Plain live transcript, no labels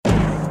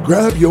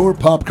Grab your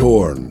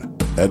popcorn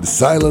and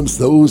silence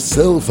those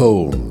cell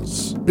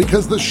phones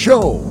because the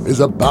show is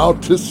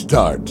about to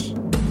start.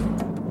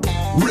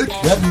 Rick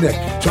and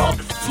Nick Talk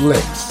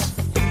Flicks.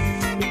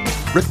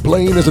 Rick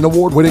Blaine is an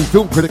award-winning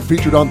film critic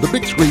featured on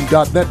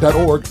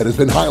thebigscreen.net.org and has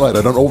been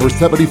highlighted on over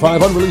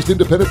 75 unreleased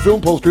independent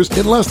film posters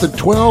in less than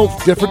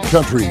 12 different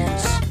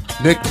countries.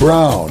 Nick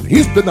Brown,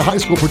 he's been the high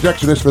school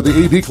projectionist for the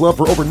AV Club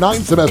for over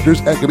 9 semesters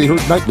and can be heard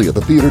nightly at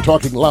the theater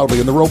talking loudly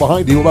in the row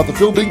behind you about the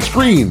film being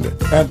screened.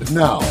 And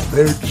now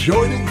they're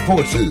joining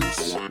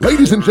forces.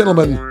 Ladies and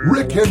gentlemen,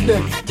 Rick and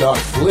Nick Talk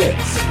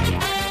Flicks.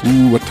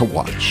 Ooh, what to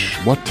watch?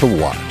 What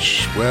to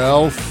watch?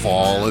 Well,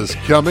 fall is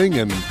coming,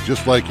 and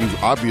just like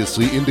you've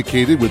obviously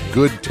indicated with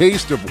good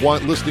taste of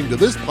listening to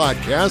this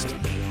podcast,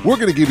 we're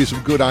going to give you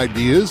some good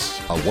ideas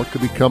on what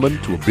could be coming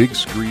to a big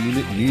screen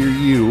near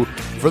you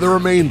for the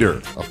remainder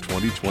of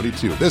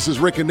 2022. This is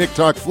Rick and Nick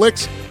Talk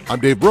Flicks.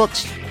 I'm Dave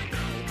Brooks.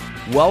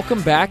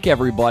 Welcome back,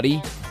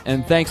 everybody,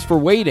 and thanks for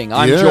waiting.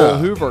 I'm Joel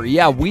Hoover.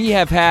 Yeah, we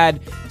have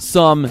had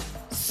some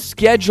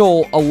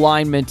schedule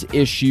alignment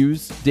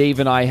issues Dave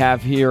and I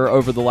have here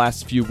over the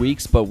last few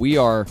weeks, but we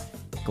are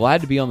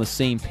glad to be on the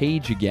same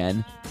page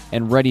again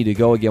and ready to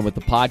go again with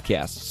the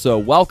podcast. So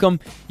welcome.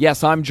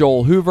 Yes, I'm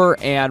Joel Hoover,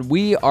 and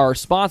we are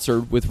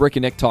sponsored with Rick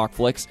and Nick Talk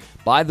Flicks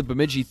by the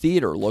Bemidji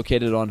Theater,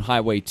 located on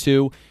Highway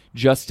 2,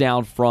 just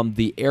down from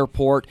the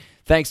airport.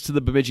 Thanks to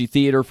the Bemidji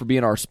Theater for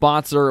being our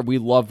sponsor. We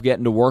love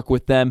getting to work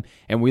with them,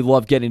 and we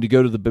love getting to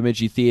go to the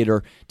Bemidji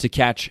Theater to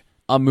catch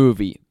a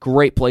movie.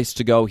 Great place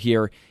to go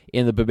here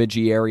in the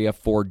Bemidji area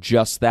for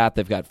just that.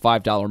 They've got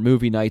 $5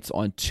 movie nights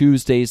on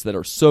Tuesdays that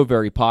are so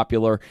very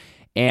popular,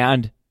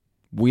 and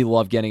we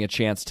love getting a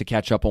chance to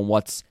catch up on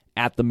what's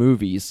at the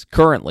movies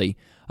currently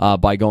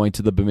by going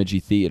to the Bemidji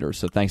Theater.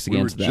 So thanks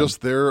again to them. We were just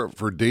there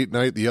for date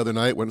night the other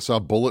night. Went and saw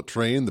Bullet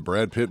Train, the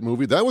Brad Pitt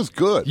movie. That was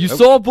good. You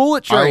saw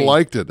Bullet Train? I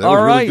liked it. That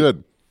was really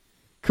good.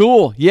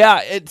 Cool.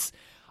 Yeah,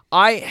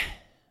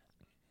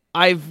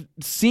 I've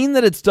seen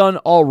that it's done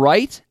all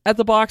right at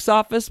the box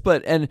office,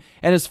 but and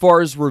as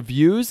far as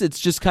reviews, it's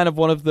just kind of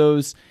one of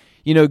those,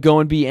 go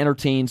and be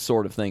entertained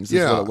sort of things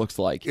is what it looks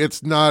like.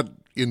 It's not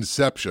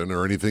Inception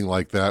or anything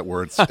like that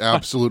where it's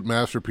absolute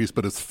masterpiece,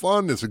 but it's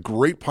fun. It's a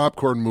great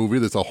popcorn movie.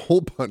 There's a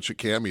whole bunch of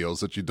cameos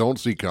that you don't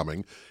see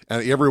coming,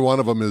 and every one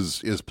of them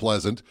is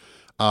pleasant.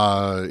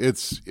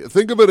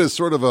 Think of it as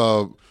sort of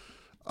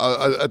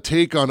a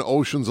take on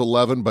Ocean's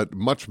 11, but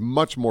much,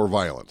 much more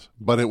violent.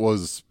 But it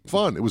was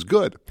fun. It was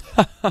good.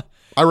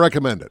 I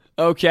recommend it.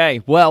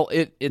 Okay. Well,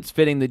 it's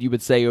fitting that you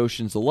would say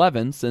Ocean's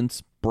 11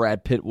 since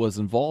Brad Pitt was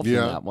involved in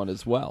that one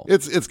as well.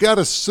 It's got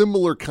a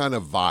similar kind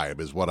of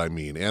vibe is what I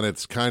mean. And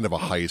it's kind of a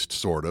heist,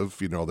 sort of.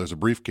 There's a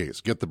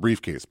briefcase. Get the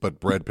briefcase. But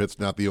Brad Pitt's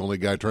not the only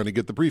guy trying to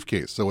get the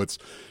briefcase. So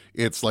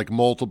it's like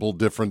multiple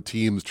different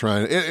teams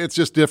trying. It's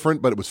just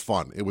different, but it was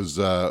fun. It was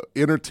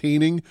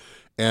entertaining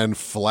and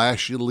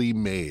flashily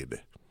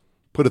made.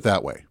 Put it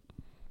that way.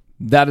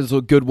 That is a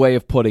good way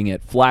of putting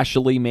it.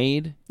 Flashily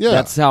made? Yeah.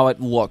 That's how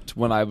it looked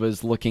when I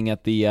was looking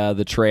at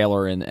the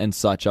trailer and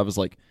such. I was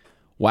like,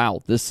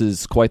 wow, this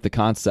is quite the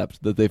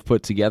concept that they've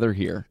put together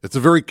here. It's a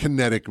very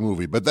kinetic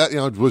movie, but that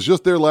it was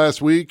just there last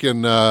week,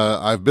 and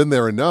I've been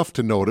there enough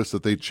to notice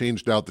that they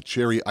changed out the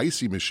cherry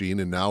icy machine,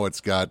 and now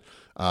it's got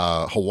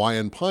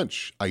Hawaiian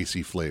Punch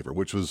icy flavor,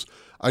 which was,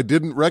 I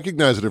didn't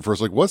recognize it at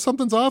first. Like, what?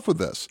 Something's off with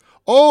this.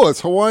 Oh,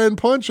 it's Hawaiian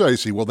Punch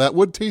icy. Well, that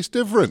would taste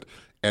different,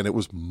 and it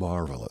was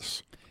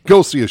marvelous.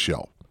 Go see a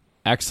show.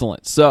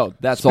 Excellent. So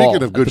that's Speaking all.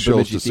 Speaking of good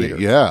shows to Theater.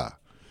 see, yeah.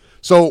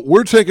 So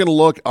we're taking a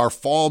look, our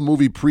fall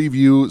movie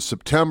preview,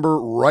 September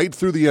right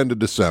through the end of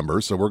December.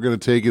 So we're going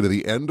to take you to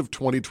the end of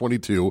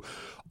 2022.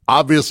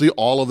 Obviously,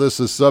 all of this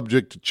is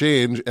subject to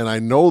change, and I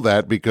know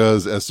that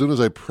because as soon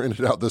as I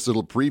printed out this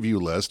little preview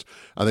list,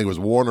 I think it was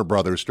Warner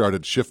Brothers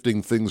started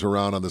shifting things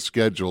around on the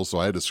schedule, so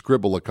I had to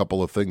scribble a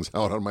couple of things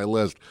out on my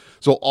list.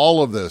 So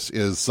all of this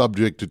is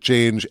subject to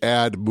change,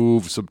 add,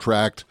 move,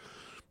 subtract.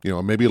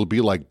 Maybe it'll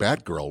be like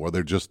Batgirl, where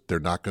they're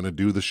not going to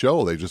do the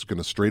show. They're just going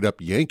to straight up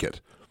yank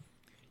it.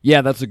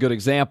 Yeah, that's a good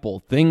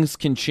example. Things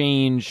can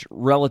change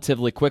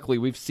relatively quickly.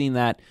 We've seen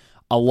that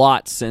a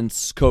lot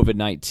since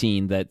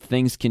COVID-19, that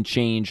things can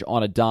change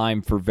on a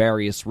dime for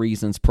various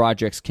reasons.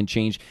 Projects can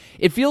change.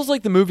 It feels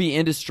like the movie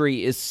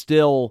industry is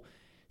still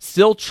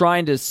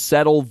trying to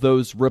settle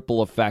those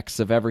ripple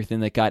effects of everything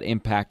that got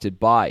impacted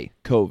by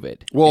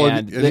COVID. Well,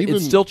 and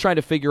it's still trying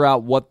to figure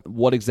out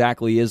what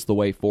exactly is the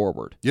way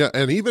forward. Yeah,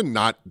 and even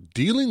not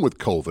dealing with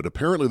COVID.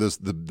 Apparently,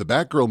 the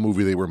Batgirl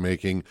movie they were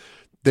making,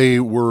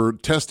 they were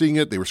testing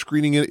it, they were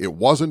screening it, it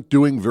wasn't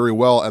doing very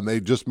well, and they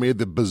just made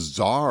the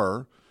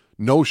bizarre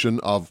notion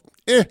of,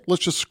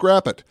 let's just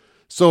scrap it.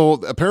 So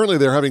apparently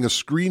they're having a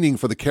screening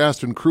for the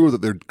cast and crew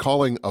that they're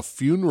calling a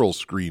funeral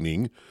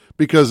screening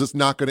because it's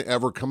not going to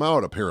ever come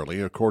out,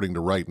 apparently, according to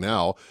right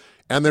now.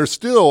 And they're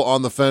still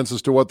on the fence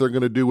as to what they're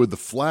going to do with The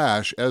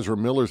Flash. Ezra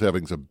Miller's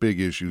having some big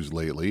issues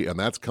lately, and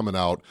that's coming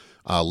out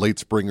late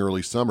spring,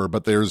 early summer.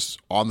 But there's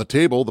on the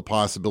table the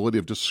possibility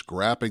of just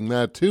scrapping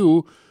that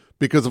too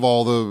because of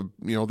all the,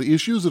 the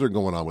issues that are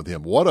going on with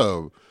him. What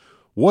a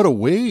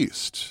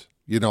waste.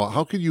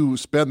 How could you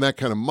spend that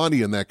kind of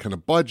money and that kind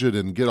of budget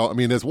and get all? I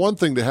mean, it's one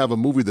thing to have a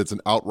movie that's an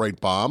outright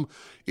bomb.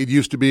 It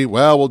used to be,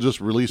 well, we'll just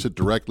release it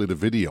directly to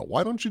video.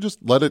 Why don't you just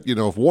let it,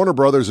 if Warner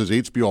Brothers is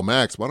HBO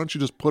Max, why don't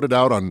you just put it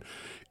out on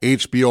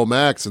HBO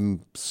Max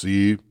and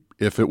see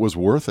if it was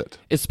worth it?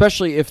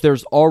 Especially if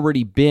there's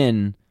already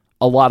been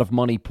a lot of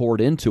money poured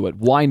into it.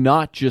 Why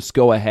not just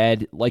go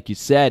ahead, like you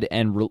said,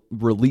 and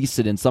release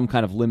it in some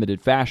kind of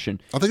limited fashion?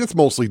 I think it's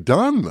mostly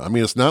done. I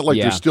mean, it's not like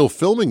they're still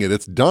filming it.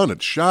 It's done.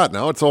 It's shot.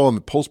 Now it's all in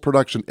the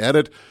post-production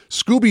edit.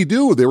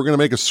 Scooby-Doo, they were going to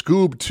make a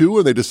Scoob 2,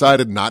 and they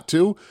decided not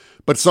to.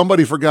 But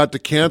somebody forgot to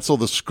cancel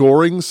the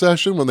scoring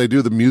session when they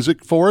do the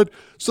music for it.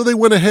 So they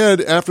went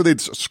ahead after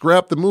they'd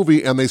scrapped the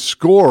movie, and they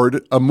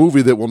scored a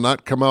movie that will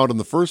not come out in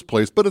the first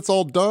place. But it's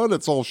all done.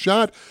 It's all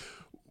shot.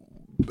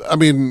 I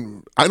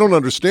mean, I don't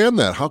understand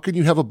that. How can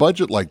you have a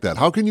budget like that?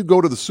 How can you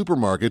go to the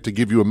supermarket, to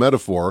give you a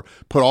metaphor,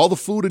 put all the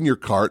food in your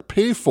cart,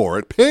 pay for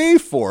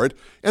it,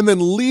 and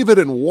then leave it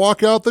and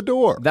walk out the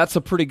door? That's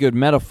a pretty good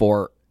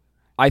metaphor.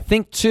 I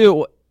think,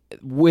 too,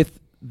 with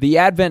the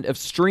advent of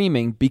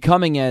streaming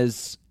becoming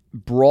as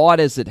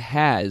broad as it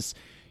has,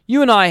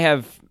 you and I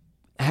have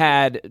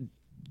had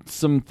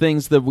some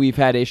things that we've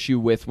had issue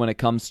with when it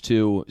comes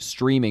to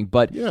streaming,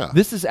 but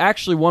this is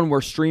actually one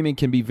where streaming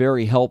can be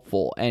very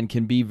helpful and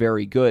can be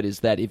very good,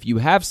 is that if you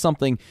have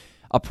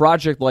a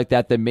project like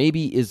that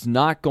maybe is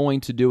not going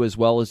to do as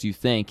well as you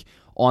think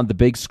on the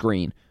big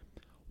screen,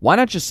 why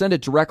not just send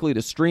it directly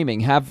to streaming,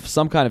 have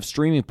some kind of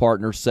streaming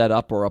partner set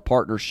up or a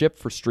partnership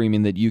for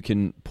streaming that you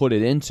can put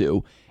it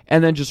into,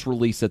 and then just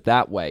release it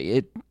that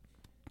way.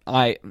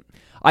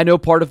 I know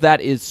part of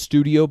that is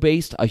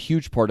studio-based, a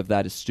huge part of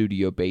that is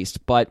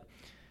studio-based, but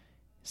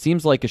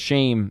seems like a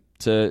shame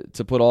to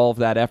put all of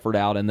that effort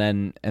out and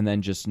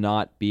then just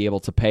not be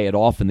able to pay it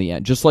off in the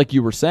end, just like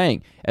you were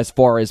saying, as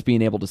far as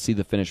being able to see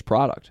the finished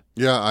product.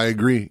 Yeah, I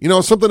agree.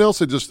 Something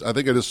else I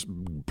think I just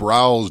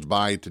browsed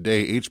by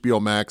today,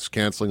 HBO Max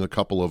canceling a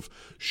couple of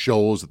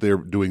shows that they're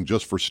doing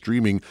just for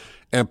streaming.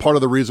 And part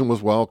of the reason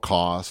was,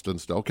 cost and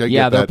stuff. Okay,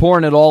 yeah, they're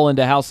pouring it all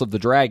into House of the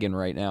Dragon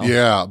right now.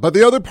 Yeah, but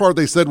the other part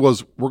they said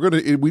was,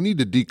 we need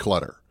to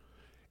declutter.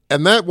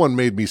 And that one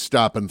made me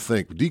stop and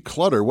think,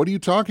 declutter, what are you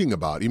talking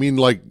about? You mean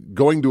like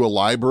going to a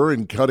library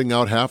and cutting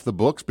out half the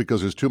books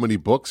because there's too many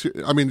books?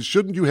 I mean,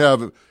 shouldn't you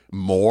have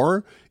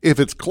more? If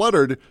it's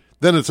cluttered,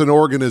 then it's an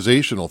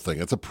organizational thing.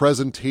 It's a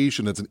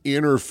presentation. It's an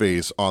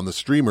interface on the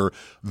streamer.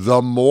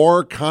 The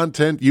more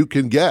content you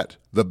can get,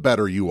 the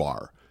better you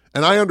are.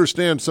 And I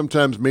understand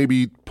sometimes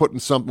maybe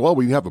putting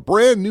we have a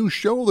brand new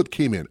show that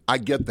came in. I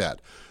get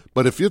that.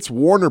 But if it's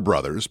Warner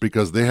Brothers,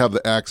 because they have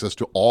the access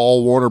to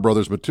all Warner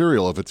Brothers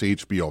material, if it's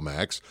HBO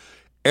Max,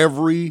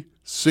 every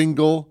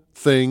single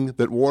thing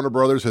that Warner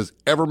Brothers has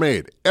ever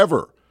made,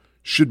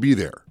 should be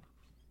there.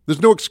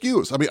 There's no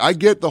excuse. I mean, I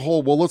get the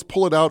whole, let's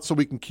pull it out so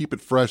we can keep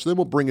it fresh. Then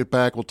we'll bring it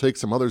back. We'll take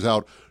some others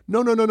out.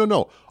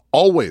 No.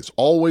 Always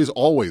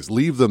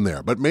leave them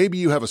there. But maybe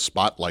you have a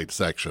spotlight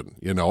section,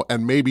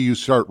 and maybe you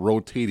start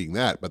rotating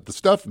that. But the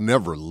stuff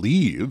never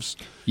leaves.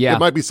 Yeah. It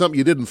might be something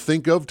you didn't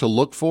think of to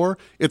look for.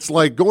 It's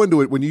like going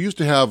to it when you used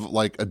to have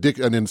like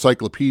an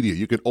encyclopedia.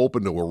 You could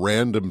open to a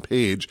random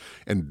page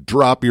and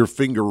drop your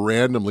finger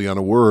randomly on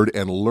a word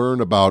and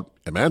learn about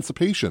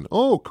emancipation.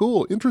 Oh,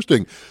 cool.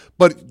 Interesting.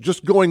 But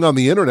just going on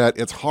the internet,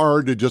 it's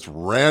hard to just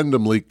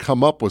randomly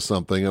come up with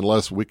something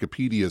unless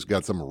Wikipedia's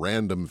got some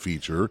random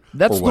feature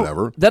or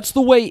whatever. That's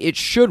the way it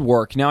should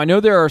work. Now, I know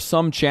there are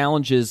some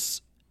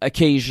challenges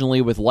occasionally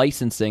with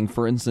licensing.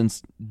 For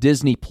instance,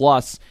 Disney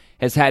Plus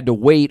has had to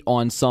wait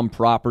on some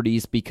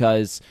properties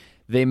because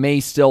they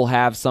may still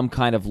have some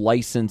kind of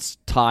license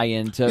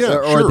tie-in to,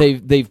 or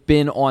they've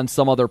been on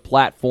some other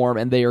platform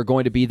and they are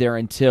going to be there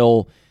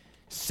until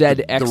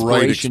said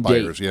expiration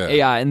date.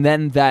 Yeah, and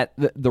then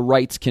the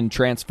rights can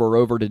transfer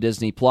over to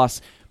Disney Plus.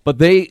 But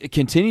they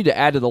continue to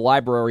add to the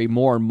library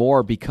more and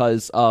more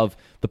because of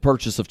the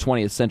purchase of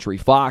 20th Century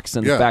Fox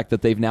and the fact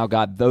that they've now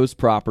got those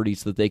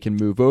properties that they can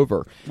move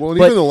over. Well,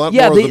 even a lot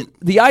more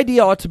the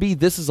idea ought to be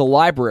this is a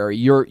library.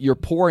 You're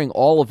pouring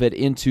all of it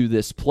into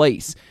this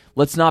place.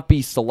 Let's not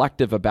be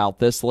selective about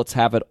this. Let's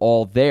have it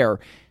all there.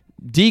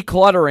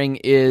 Decluttering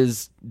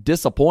is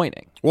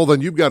disappointing. Well,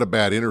 then you've got a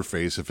bad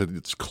interface if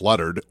it's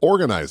cluttered.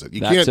 Organize it.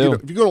 You can't.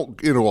 If you go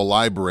into a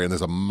library and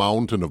there's a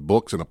mountain of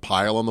books and a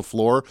pile on the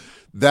floor,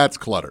 that's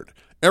cluttered.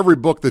 Every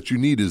book that you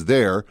need is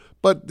there,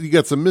 but you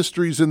got some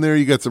mysteries in there,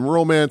 you got some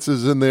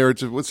romances in there.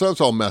 It's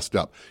all messed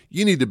up.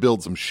 You need to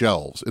build some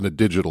shelves in a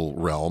digital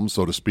realm,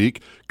 so to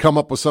speak. Come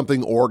up with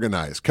something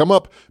organized.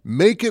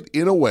 Make it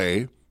in a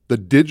way, the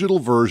digital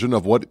version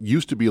of what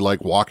used to be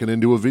like walking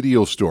into a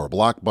video store,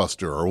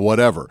 Blockbuster or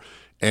whatever.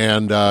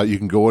 And you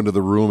can go into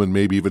the room and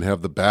maybe even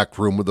have the back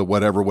room with the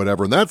whatever.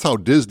 And that's how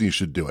Disney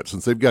should do it,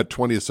 since they've got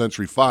 20th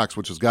Century Fox,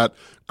 which has got,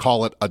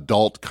 call it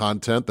adult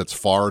content that's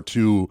far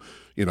too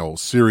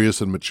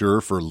serious and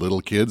mature for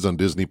little kids on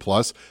Disney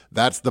Plus.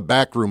 That's the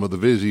back room of the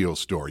Vizio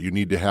store. You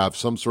need to have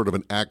some sort of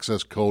an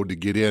access code to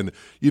get in.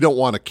 You don't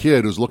want a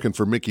kid who's looking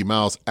for Mickey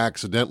Mouse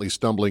accidentally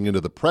stumbling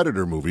into the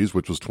Predator movies,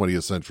 which was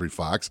 20th Century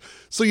Fox.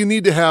 So you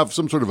need to have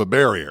some sort of a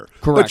barrier.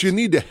 Correct. But you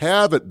need to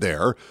have it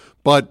there.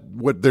 But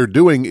what they're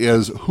doing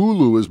is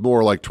Hulu is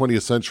more like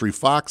 20th Century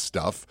Fox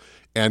stuff,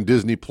 and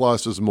Disney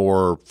Plus is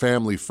more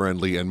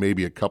family-friendly and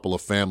maybe a couple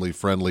of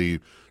family-friendly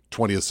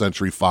 20th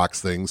Century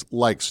Fox things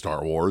like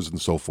Star Wars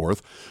and so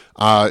forth.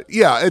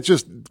 It's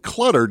just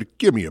cluttered.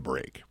 Give me a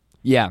break.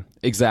 Yeah,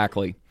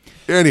 exactly.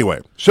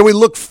 Anyway, shall we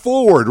look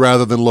forward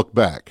rather than look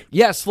back?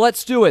 Yes,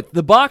 let's do it.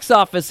 The box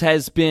office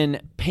has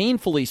been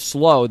painfully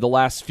slow the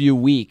last few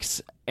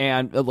weeks,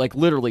 and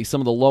literally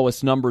some of the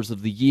lowest numbers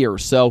of the year.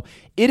 So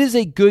it is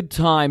a good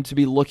time to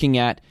be looking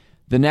at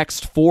the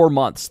next 4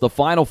 months, the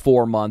final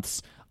 4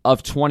 months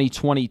of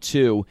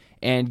 2022,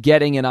 and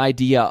getting an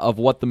idea of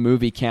what the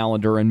movie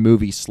calendar and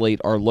movie slate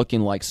are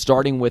looking like,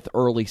 starting with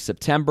early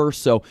September.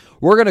 So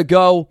we're going to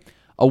go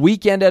a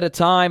weekend at a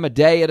time, a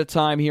day at a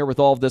time here with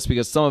all of this,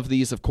 because some of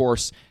these, of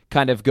course,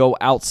 kind of go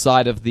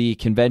outside of the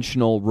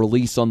conventional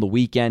release on the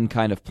weekend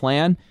kind of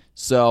plan.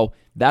 So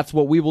that's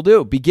what we will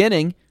do,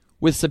 beginning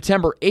with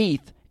September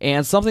 8th,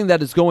 and something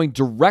that is going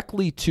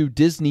directly to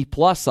Disney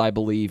Plus, I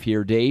believe,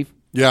 here, Dave.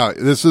 Yeah,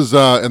 this is,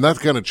 and that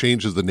kind of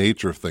changes the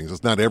nature of things.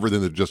 It's not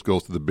everything that just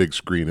goes to the big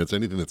screen. It's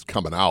anything that's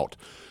coming out.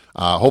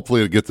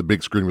 Hopefully it gets a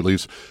big screen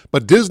release.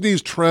 But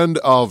Disney's trend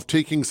of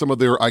taking some of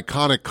their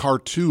iconic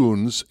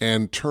cartoons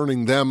and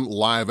turning them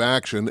live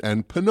action,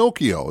 and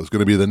Pinocchio is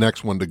going to be the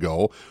next one to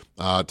go.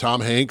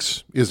 Tom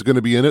Hanks is going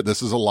to be in it.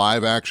 This is a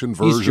live action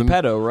version. He's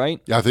Geppetto, right?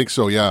 Yeah, I think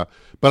so, yeah.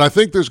 But I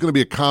think there's going to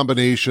be a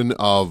combination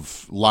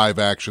of live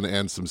action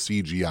and some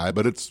CGI,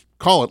 but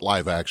call it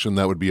live action.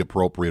 That would be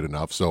appropriate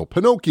enough. So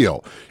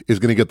Pinocchio is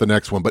going to get the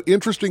next one. But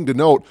interesting to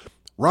note,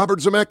 Robert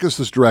Zemeckis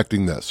is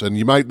directing this, and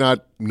you might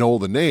not know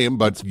the name,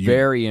 but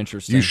very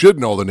interesting. You should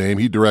know the name.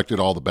 He directed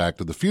all the Back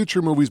to the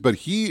Future movies, but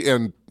he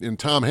and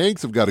Tom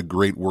Hanks have got a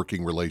great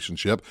working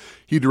relationship.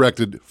 He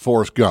directed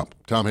Forrest Gump.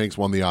 Tom Hanks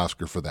won the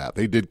Oscar for that.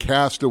 They did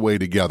Castaway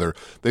together.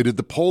 They did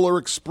The Polar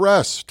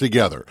Express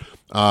together.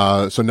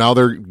 So now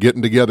they're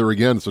getting together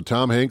again. So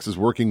Tom Hanks is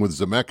working with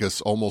Zemeckis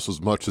almost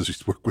as much as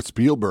he's worked with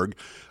Spielberg.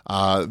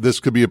 This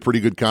could be a pretty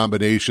good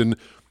combination.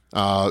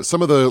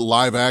 Some of the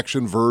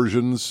live-action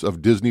versions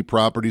of Disney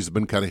properties have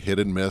been kind of hit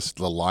and miss.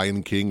 The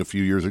Lion King a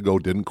few years ago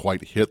didn't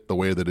quite hit the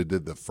way that it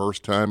did the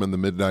first time in the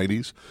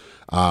mid-'90s,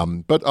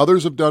 but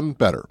others have done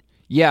better.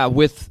 Yeah,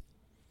 with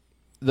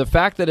the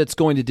fact that it's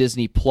going to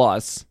Disney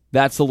Plus,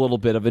 that's a little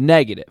bit of a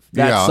negative.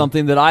 That's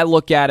something that I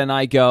look at and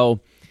I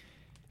go,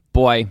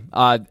 boy,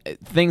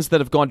 things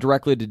that have gone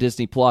directly to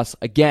Disney Plus,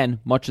 again,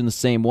 much in the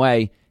same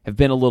way, have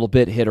been a little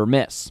bit hit or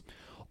miss.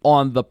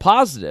 On the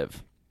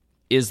positive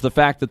is the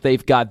fact that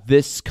they've got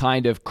this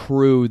kind of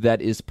crew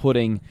that is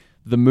putting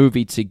the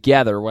movie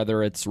together,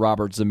 whether it's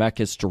Robert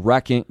Zemeckis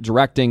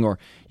directing or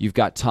you've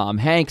got Tom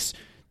Hanks,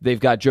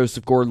 they've got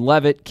Joseph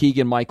Gordon-Levitt,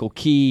 Keegan-Michael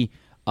Key,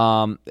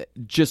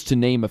 just to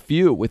name a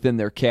few within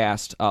their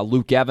cast.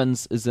 Luke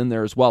Evans is in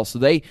there as well. So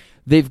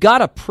they've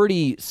got a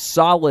pretty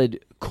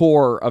solid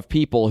core of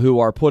people who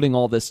are putting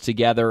all this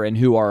together and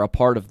who are a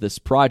part of this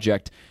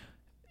project.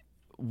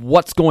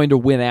 What's going to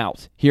win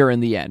out here in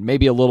the end?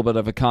 Maybe a little bit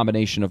of a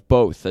combination of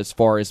both as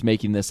far as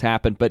making this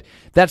happen. But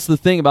that's the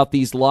thing about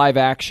these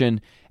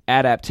live-action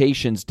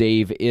adaptations,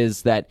 Dave,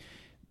 is that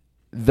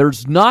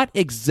there's not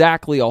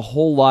exactly a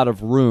whole lot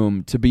of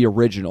room to be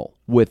original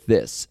with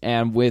this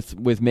and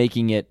with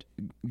making it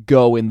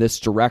go in this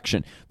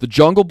direction. The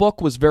Jungle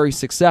Book was very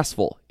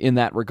successful in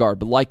that regard.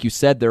 But like you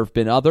said, there have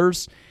been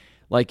others,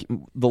 like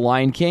The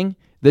Lion King,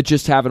 that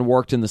just haven't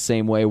worked in the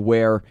same way,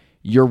 where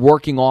you're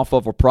working off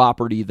of a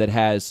property that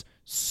has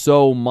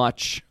so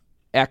much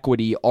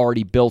equity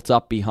already built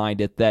up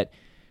behind it that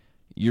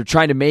you're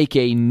trying to make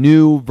a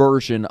new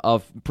version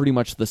of pretty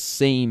much the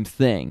same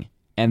thing.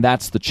 And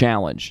that's the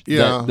challenge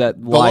that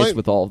lies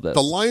with all of this.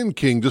 The Lion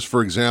King, just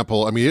for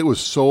example, I mean, it was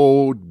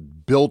so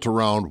built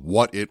around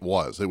what it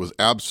was. It was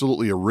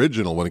absolutely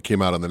original when it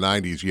came out in the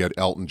 90s. You had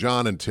Elton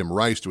John and Tim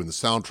Rice doing the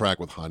soundtrack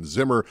with Hans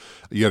Zimmer.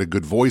 You had a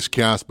good voice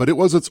cast, but it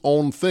was its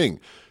own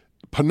thing.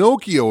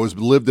 Pinocchio has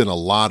lived in a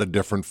lot of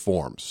different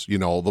forms. You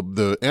know,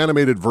 the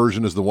animated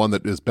version is the one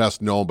that is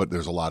best known, but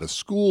there's a lot of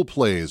school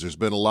plays. There's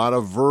been a lot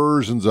of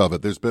versions of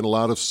it. There's been a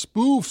lot of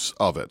spoofs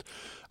of it.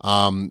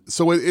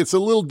 So it's a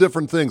little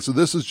different thing. So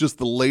this is just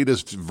the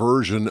latest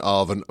version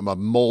of a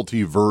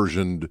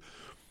multi-versioned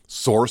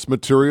source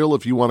material,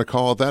 if you want to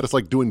call it that. It's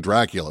like doing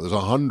Dracula. There's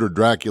 100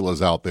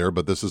 Draculas out there,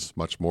 but this is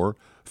much more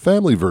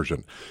family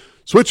version.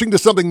 Switching to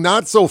something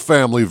not so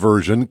family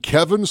version,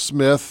 Kevin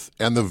Smith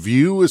and the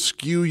View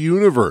Askew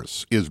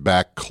universe is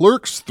back.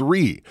 Clerks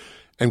 3.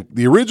 And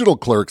the original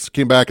Clerks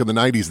came back in the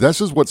 90s.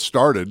 This is what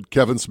started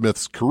Kevin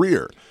Smith's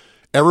career.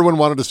 Everyone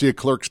wanted to see a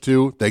Clerks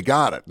 2. They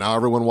got it. Now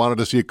everyone wanted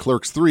to see a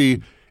Clerks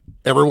 3.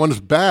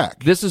 Everyone's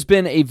back. This has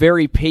been a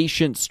very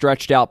patient,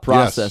 stretched out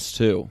process,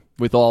 too.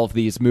 with all of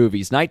these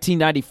movies.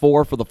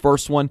 1994 for the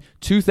first one,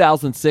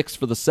 2006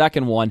 for the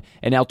second one,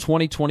 and now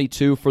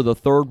 2022 for the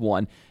third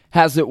one.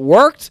 Has it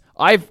worked?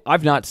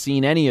 I've not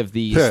seen any of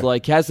these.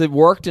 Has it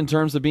worked in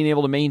terms of being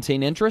able to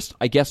maintain interest?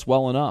 I guess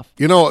well enough.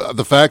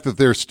 The fact that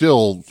they're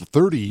still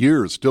 30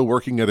 years still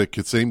working at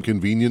a same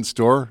convenience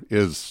store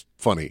is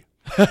funny.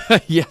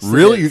 Yes,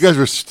 really, you guys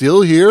are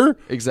still here?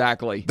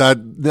 Exactly.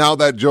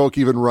 That joke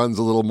even runs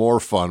a little more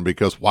fun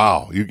because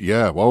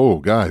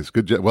whoa, guys,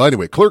 good job. Well,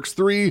 anyway, Clerks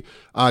 3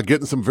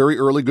 getting some very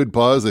early good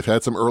buzz. They've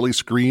had some early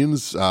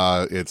screens.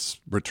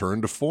 It's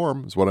returned to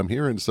form, is what I'm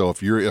hearing. So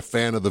if you're a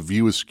fan of the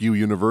View Askew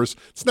universe,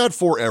 it's not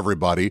for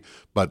everybody,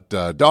 but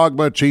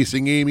Dogma,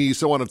 Chasing Amy,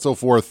 so on and so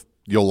forth,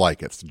 you'll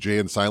like it. Jay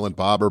and Silent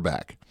Bob are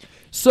back.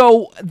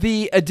 So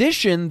the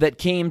addition that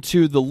came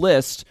to the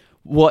list.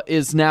 What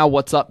is now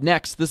what's up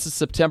next? This is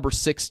September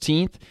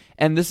 16th,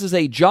 and this is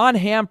a John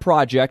Hamm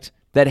project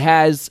that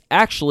has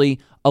actually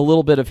a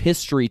little bit of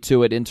history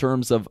to it in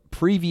terms of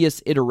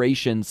previous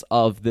iterations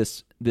of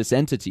this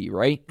entity,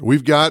 right?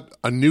 We've got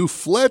a new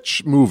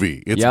Fletch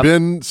movie. It's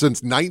been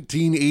since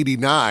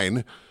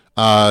 1989.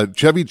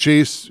 Chevy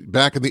Chase,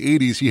 back in the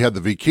 80s, he had the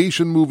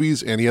Vacation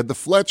movies and he had the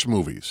Fletch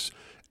movies.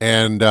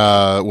 And,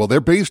 they're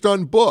based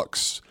on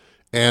books.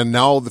 And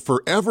now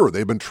forever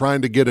they've been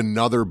trying to get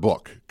another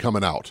book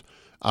coming out.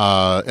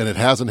 And it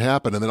hasn't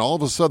happened. And then all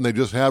of a sudden they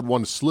just had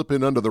one slip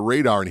in under the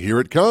radar, and here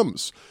it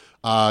comes.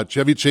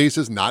 Chevy Chase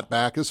is not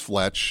back as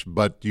Fletch,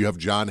 but you have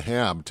John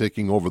Hamm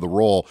taking over the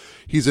role.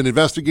 He's an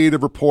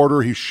investigative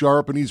reporter. He's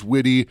sharp and he's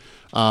witty.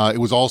 It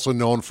was also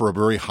known for a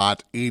very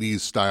hot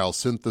 80s style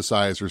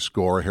synthesizer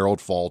score. Harold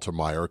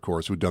Faltermeyer, of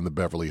course, who'd done the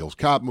Beverly Hills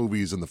Cop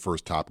movies and the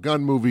first Top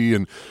Gun movie,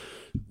 and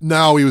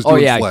now he was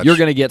doing Fletch. You're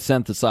going to get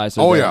synthesizer.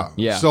 Oh, there.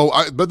 Yeah. So,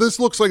 but this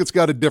looks like it's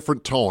got a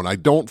different tone. I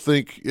don't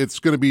think it's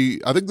going to be,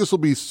 I think this will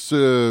be,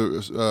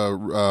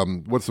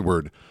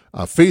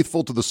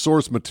 faithful to the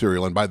source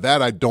material. And by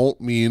that, I don't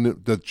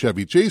mean the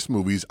Chevy Chase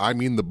movies. I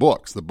mean the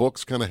books. The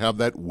books kind of have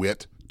that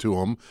wit to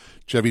them.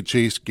 Chevy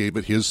Chase gave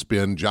it his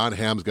spin. John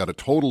Hamm's got a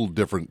total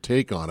different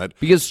take on it.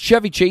 Because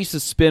Chevy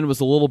Chase's spin was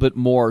a little bit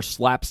more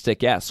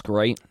slapstick-esque,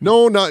 right?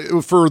 No,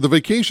 not for the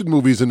Vacation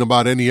movies and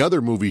about any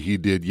other movie he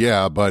did,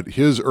 yeah, but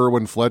his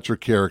Irwin Fletcher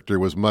character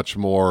was much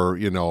more,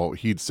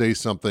 he'd say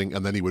something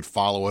and then he would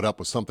follow it up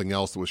with something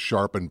else that was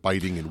sharp and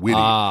biting and witty.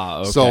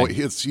 Okay. So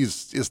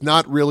it's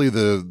not really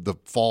the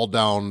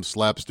fall-down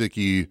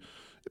slapsticky,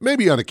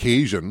 maybe on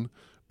occasion,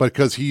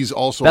 because he's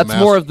also that's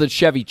more of the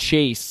Chevy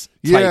Chase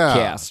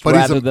typecast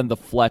rather than the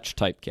Fletch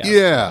typecast.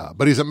 Yeah,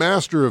 but he's a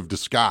master of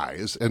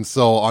disguise, and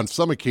so on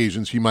some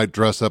occasions he might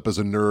dress up as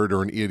a nerd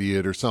or an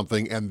idiot or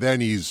something, and then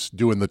he's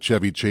doing the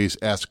Chevy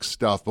Chase-esque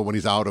stuff, but when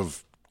he's out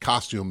of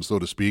costume, so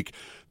to speak,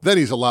 then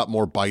he's a lot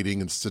more biting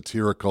and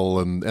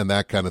satirical and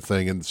that kind of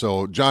thing, and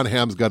so John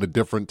Hamm's got a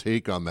different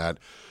take on that.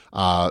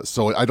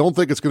 So I don't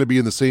think it's going to be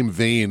in the same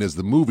vein as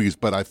the movies,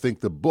 but I think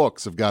the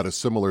books have got a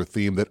similar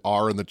theme that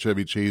are in the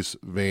Chevy Chase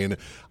vein.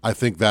 I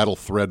think that'll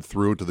thread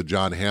through to the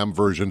John Hamm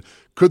version.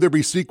 Could there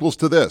be sequels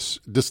to this?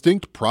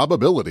 Distinct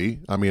probability.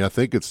 I mean, I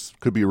think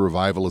could be a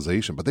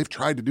revitalization, but they've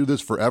tried to do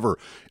this forever.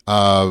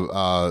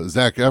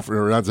 Zach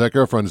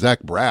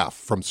Braff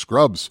from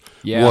Scrubs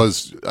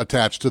was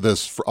attached to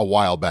this for a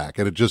while back,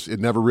 and it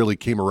never really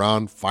came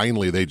around.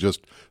 Finally, they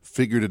just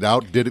figured it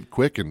out, did it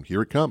quick, and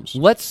here it comes.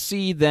 Let's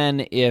see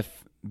then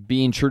if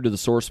being true to the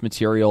source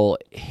material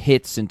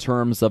hits in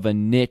terms of a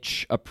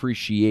niche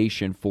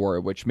appreciation for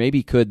it, which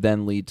maybe could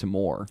then lead to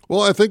more. Well,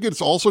 I think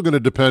it's also going to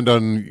depend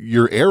on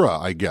your era,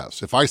 I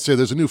guess. If I say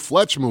there's a new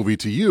Fletch movie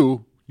to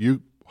you,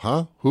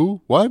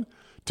 who, what?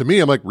 To me,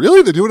 I'm like,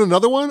 really? They're doing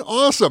another one?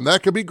 Awesome.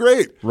 That could be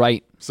great.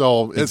 Right.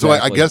 So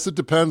I guess it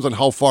depends on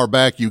how far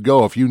back you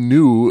go. If you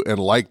knew and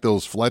liked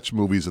those Fletch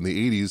movies in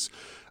the 80s,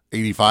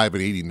 85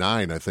 and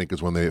 89, I think,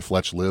 is when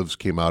Fletch Lives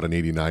came out in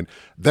 89.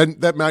 Then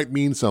that might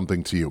mean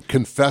something to you.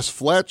 Confess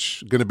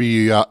Fletch, going to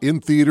be in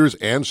theaters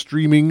and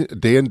streaming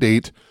day and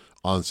date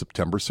on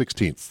September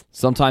 16th.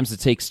 Sometimes it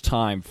takes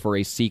time for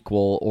a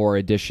sequel or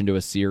addition to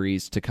a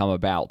series to come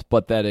about,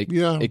 but that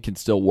it can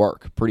still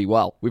work pretty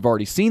well. We've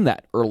already seen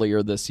that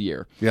earlier this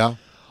year. Yeah.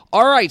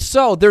 All right,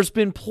 so there's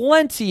been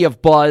plenty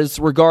of buzz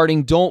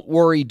regarding Don't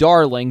Worry,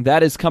 Darling.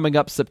 That is coming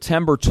up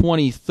September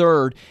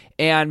 23rd,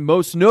 and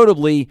most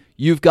notably,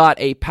 you've got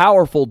a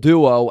powerful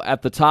duo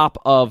at the top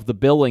of the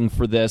billing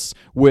for this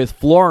with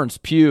Florence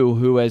Pugh,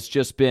 who has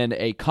just been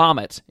a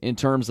comet in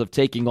terms of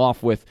taking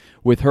off with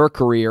her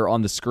career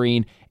on the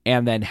screen,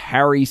 and then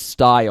Harry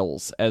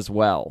Styles as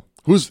well.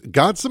 Who's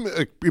got some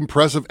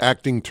impressive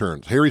acting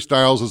turns. Harry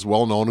Styles is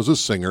well known as a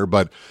singer,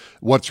 but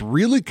what's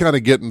really kind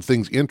of getting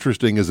things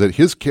interesting is that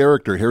his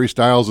character, Harry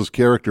Styles'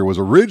 character, was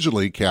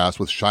originally cast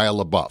with Shia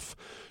LaBeouf.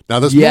 Now,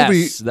 this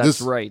movie, that's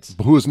right,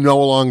 who is no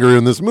longer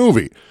in this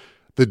movie.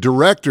 The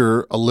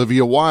director,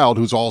 Olivia Wilde,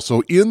 who's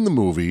also in the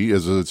movie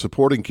as a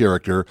supporting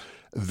character,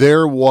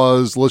 there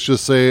was, let's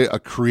just say, a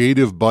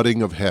creative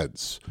butting of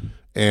heads.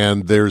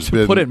 And there's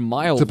been, to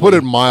put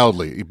it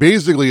mildly,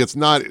 basically it's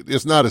not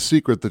a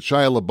secret that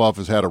Shia LaBeouf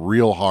has had a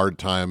real hard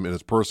time in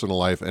his personal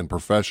life and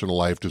professional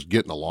life just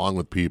getting along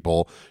with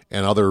people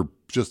and other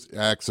just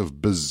acts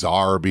of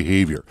bizarre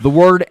behavior. The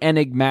word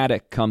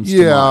enigmatic comes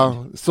to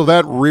mind. So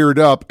that reared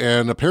up,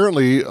 and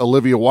apparently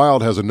Olivia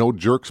Wilde has a no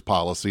jerks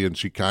policy, and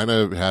she kind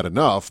of had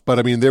enough. But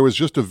I mean, there was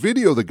just a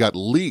video that got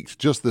leaked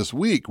just this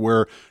week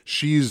where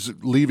she's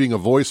leaving a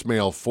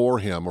voicemail for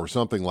him or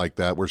something like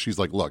that, where she's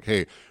like, look,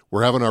 hey,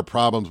 we're having our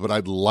problems, but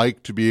I'd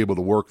like to be able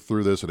to work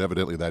through this. And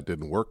evidently that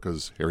didn't work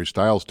because Harry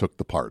Styles took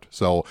the part.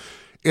 So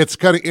it's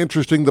kind of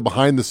interesting, the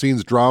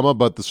behind-the-scenes drama,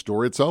 but the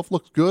story itself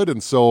looks good.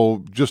 And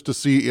so just to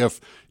see if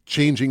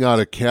changing out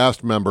a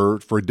cast member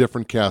for a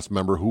different cast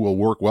member who will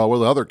work well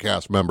with other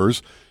cast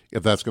members,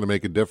 if that's going to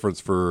make a difference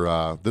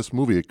for this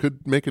movie, it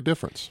could make a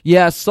difference.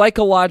 Yeah,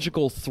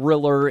 psychological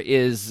thriller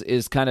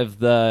is kind of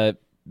the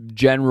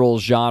general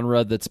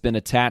genre that's been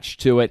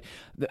attached to it.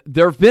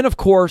 There have been, of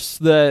course,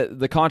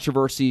 the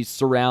controversy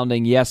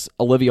surrounding, yes,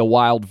 Olivia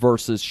Wilde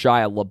versus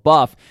Shia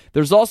LaBeouf.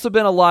 There's also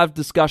been a lot of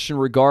discussion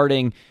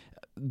regarding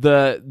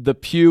the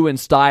Pugh and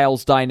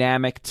Styles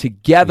dynamic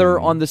together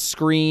on the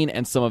screen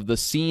and some of the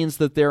scenes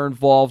that they're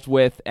involved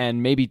with,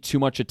 and maybe too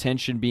much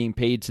attention being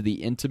paid to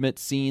the intimate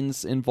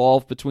scenes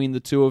involved between the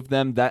two of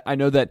them. That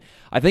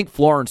I think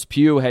Florence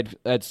Pugh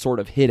had sort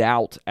of hit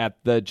out at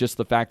just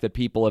the fact that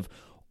people have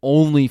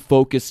only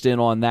focused in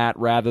on that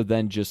rather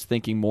than just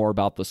thinking more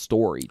about the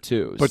story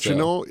too. But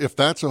if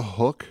that's a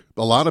hook,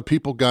 a lot of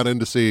people got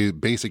into, say,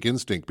 Basic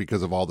Instinct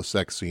because of all the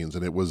sex scenes,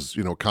 and it was,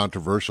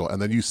 controversial.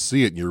 And then you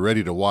see it and you're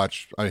ready to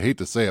watch. I hate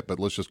to say it, but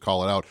let's just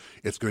call it out.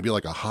 It's going to be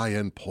like a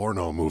high-end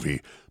porno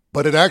movie.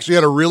 But it actually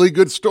had a really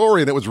good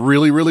story, and it was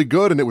really, really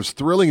good, and it was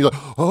thrilling. You're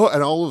like, oh,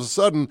 and all of a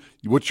sudden,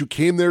 what you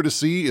came there to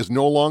see is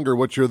no longer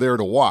what you're there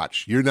to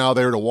watch. You're now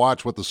there to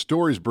watch what the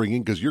story's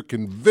bringing because you're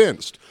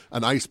convinced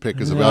an ice pick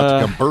is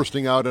about to come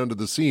bursting out onto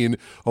the scene.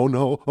 Oh,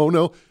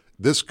 no.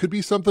 This could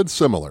be something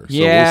similar. So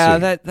yeah,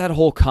 we'll see. that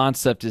whole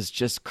concept is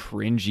just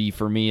cringy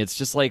for me. It's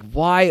just like,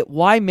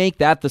 why make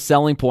that the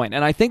selling point?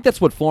 And I think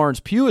that's what Florence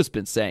Pugh has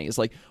been saying. Is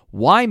like,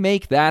 why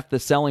make that the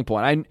selling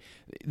point?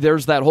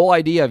 There's that whole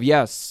idea of,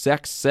 yes,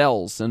 sex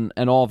sells and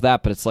all of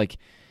that, but it's like,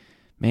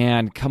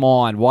 man, come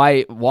on.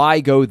 Why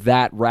go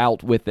that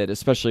route with it,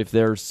 especially if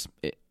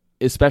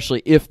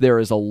there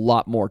is a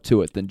lot more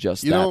to it than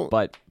just that.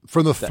 But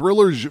from the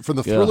thriller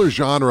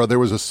genre, there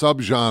was a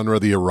subgenre,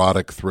 the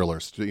erotic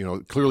thrillers.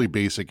 Clearly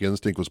Basic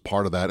Instinct was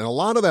part of that, and a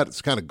lot of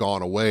that's kind of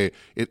gone away.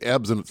 It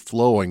ebbs and it's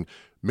flowing.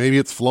 Maybe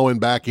it's flowing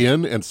back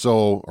in, and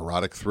so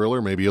erotic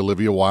thriller, maybe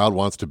Olivia Wilde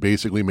wants to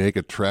basically make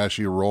a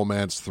trashy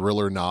romance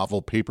thriller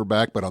novel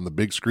paperback, but on the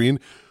big screen.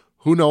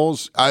 Who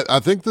knows? I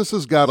think this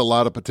has got a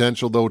lot of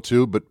potential, though,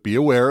 too, but be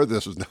aware,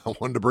 this is not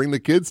one to bring the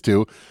kids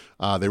to.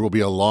 There will be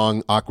a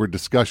long, awkward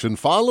discussion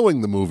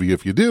following the movie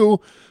if you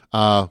do.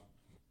 But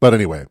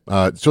anyway,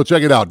 so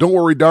check it out. Don't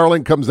Worry,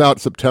 Darling comes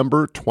out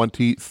September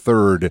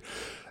 23rd.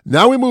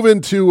 Now we move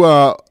into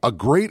a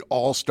great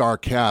all-star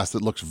cast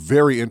that looks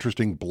very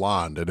interesting,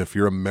 Blonde. And if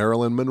you're a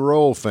Marilyn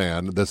Monroe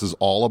fan, this is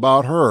all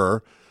about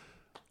her.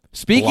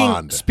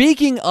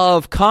 Speaking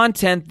of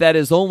content that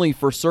is only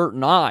for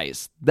certain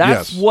eyes,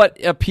 that's what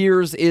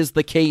appears is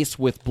the case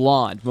with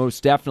Blonde,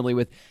 most definitely,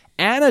 with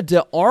Ana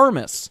de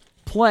Armas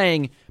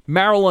playing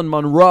Marilyn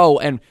Monroe.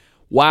 And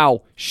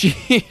wow,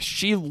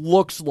 she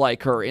looks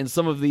like her in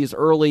some of these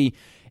early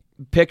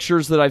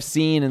pictures that I've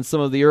seen and some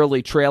of the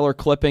early trailer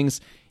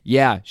clippings.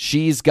 Yeah,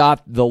 she's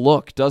got the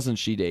look, doesn't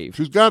she, Dave?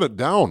 She's got it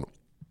down.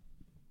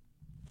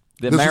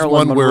 The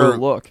Marilyn Monroe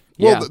look.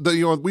 Well,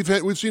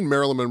 we've seen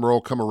Marilyn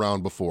Monroe come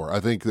around before. I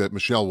think that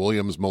Michelle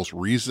Williams most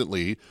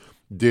recently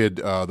did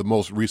the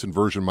most recent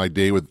version, My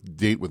Date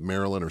with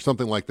Marilyn, or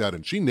something like that,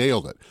 and she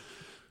nailed it.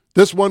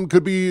 This one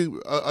could be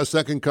a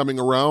second coming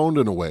around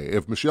in a way.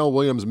 If Michelle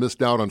Williams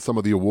missed out on some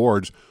of the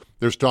awards,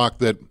 there's talk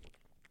that,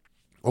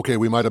 okay,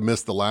 we might have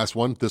missed the last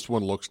one. This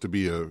one looks to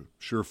be a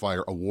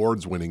surefire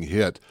awards-winning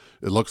hit.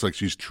 It looks like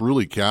she's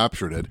truly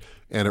captured it,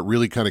 and it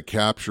really kind of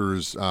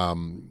captures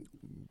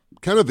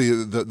kind of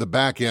the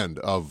back end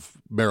of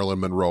Marilyn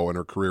Monroe and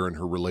her career and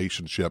her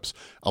relationships,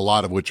 a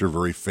lot of which are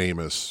very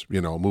famous,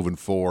 moving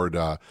forward.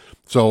 And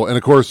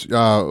of course,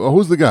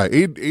 who's the guy?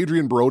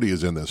 Adrian Brody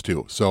is in this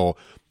too. So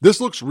this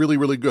looks really,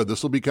 really good.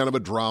 This will be kind of a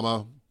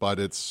drama, but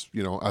it's,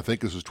 I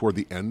think this is toward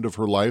the end of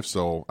her life.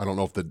 So I don't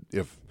know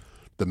if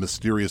the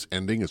mysterious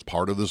ending is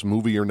part of this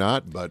movie or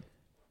not, but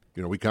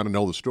we kind of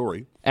know the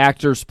story.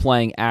 Actors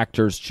playing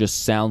actors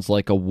just sounds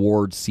like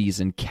award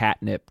season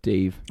catnip,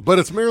 Dave. But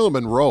it's Marilyn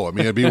Monroe. I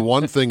mean, it'd be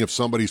one thing if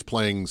somebody's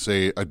playing,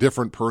 say, a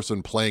different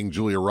person playing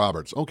Julia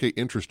Roberts. Okay,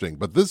 interesting.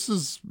 But this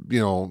is,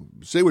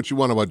 say what you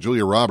want about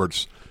Julia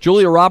Roberts.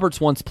 Julia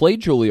Roberts once played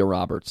Julia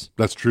Roberts.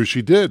 That's true,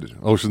 she did.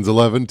 Ocean's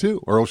 11,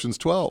 too, or Ocean's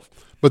 12.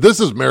 But this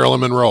is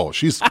Marilyn Monroe.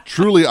 She's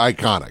truly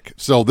iconic.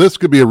 So this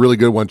could be a really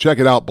good one. Check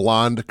it out.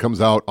 Blonde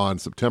comes out on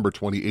September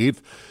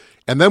 28th.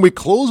 And then we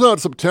close out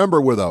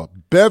September with a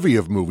bevy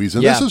of movies.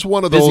 And this is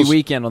one of those... busy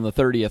weekend on the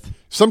 30th.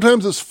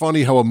 Sometimes it's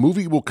funny how a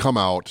movie will come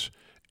out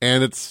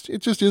And it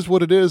just is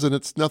what it is, and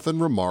it's nothing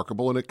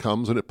remarkable, and it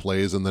comes and it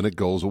plays, and then it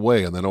goes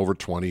away. And then over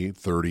 20,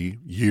 30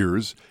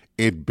 years,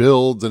 it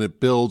builds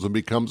and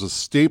becomes a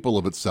staple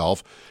of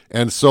itself.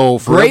 And so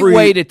for Great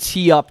way to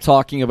tee up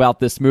talking about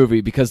this movie,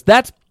 because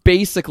that's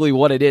basically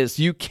what it is.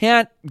 You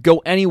can't go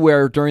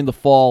anywhere during the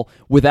fall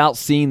without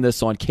seeing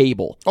this on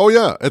cable. Oh,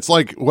 yeah. It's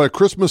like what a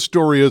Christmas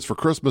Story is for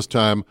Christmas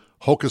time,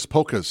 Hocus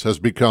Pocus has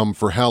become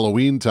for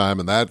Halloween time,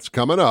 and that's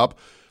coming up.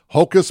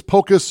 Hocus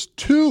Pocus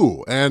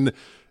 2. And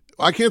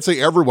I can't say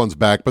everyone's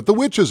back, but the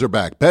witches are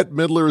back. Bette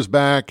Midler is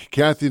back.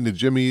 Kathy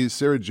Najimy,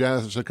 Sarah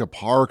Jessica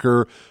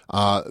Parker.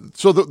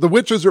 So the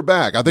witches are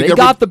back. I think they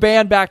got the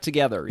band back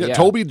together. Yeah.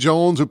 Toby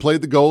Jones, who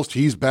played the ghost,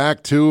 he's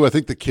back too. I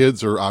think the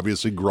kids are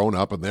obviously grown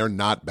up and they're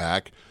not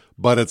back.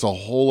 But it's a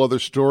whole other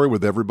story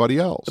with everybody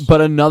else. But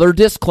another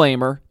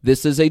disclaimer,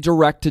 this is a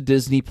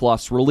direct-to-Disney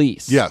Plus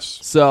release. Yes.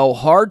 So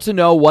hard to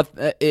know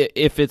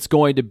if it's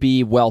going to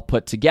be well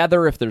put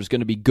together, if there's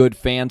going to be good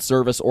fan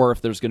service, or if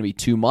there's going to be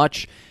too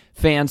much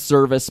fan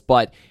service.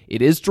 But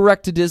it is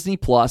direct-to-Disney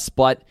Plus.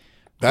 But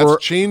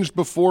that's changed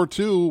before,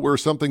 too, where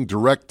something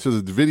direct to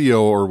the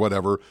video or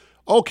whatever,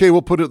 okay,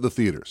 we'll put it in the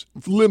theaters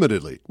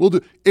limitedly. We'll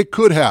do. It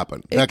could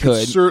happen. That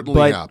could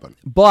certainly happen.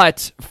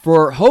 But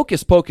for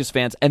Hocus Pocus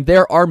fans, and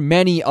there are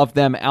many of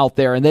them out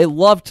there, and they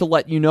love to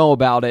let you know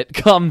about it.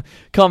 Come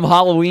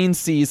Halloween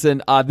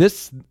season,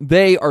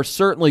 they are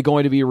certainly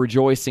going to be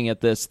rejoicing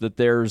at this. That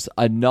there's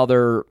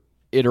another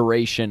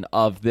iteration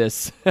of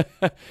this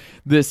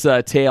this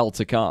tale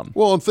to come.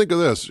 Well, and think of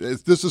this: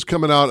 this is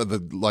coming out at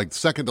the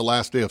second to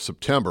last day of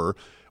September.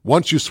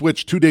 Once you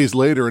switch 2 days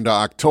later into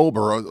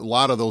October, a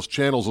lot of those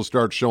channels will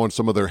start showing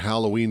some of their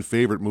Halloween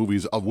favorite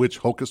movies, of which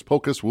Hocus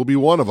Pocus will be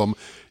one of them.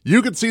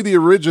 You can see the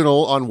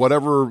original on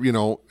whatever,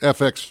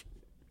 FX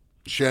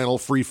channel,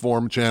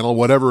 Freeform channel,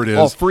 whatever it is.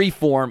 Oh,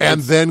 Freeform.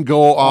 And then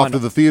go off to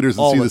the theaters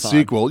and see the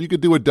sequel. You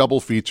could do a double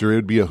feature.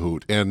 It'd be a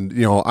hoot. And,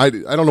 I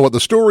don't know what the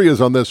story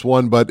is on this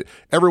one, but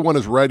everyone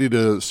is ready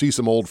to see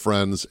some old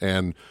friends,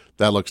 and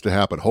that looks to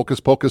happen. Hocus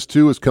Pocus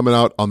 2 is coming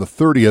out on the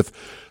 30th.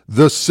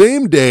 The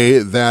same day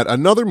that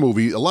another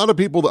movie, a lot of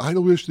people, I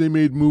wish they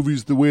made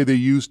movies the way they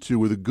used to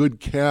with a good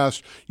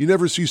cast. You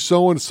never see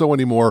so-and-so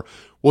anymore.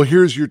 Well,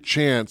 here's your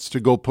chance to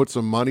go put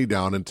some money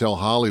down and tell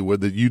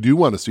Hollywood that you do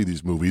want to see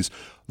these movies.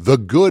 The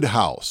Good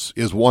House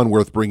is one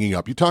worth bringing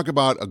up. You talk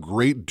about a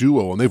great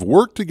duo, and they've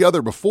worked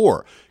together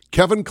before.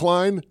 Kevin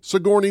Kline,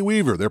 Sigourney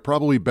Weaver. Their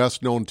probably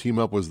best-known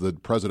team-up was the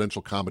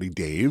presidential comedy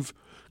Dave.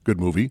 Good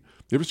movie.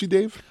 You ever see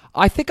Dave?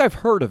 I think I've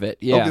heard of it,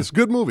 yeah. Oh, it's a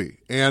good movie.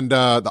 And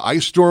the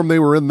Ice Storm, they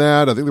were in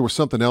that. I think there was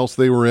something else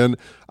they were in.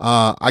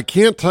 I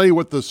can't tell you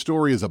what the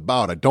story is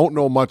about. I don't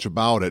know much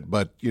about it,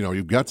 but,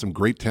 you've got some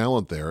great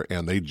talent there,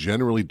 and they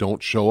generally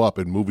don't show up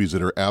in movies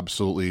that are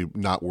absolutely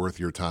not worth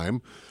your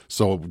time.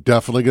 So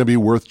definitely going to be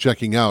worth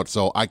checking out.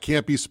 So I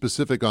can't be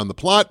specific on the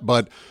plot,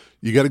 but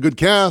you got a good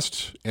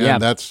cast,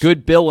 and that's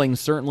good billing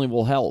certainly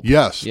will help.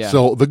 Yes. Yeah.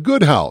 So The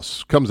Good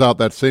House comes out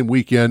that same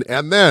weekend,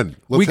 and then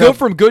we go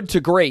from good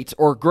to great,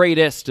 or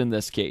greatest in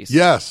this case.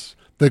 Yes.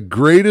 The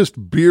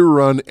greatest beer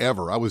run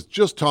ever. I was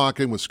just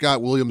talking with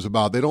Scott Williams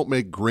about they don't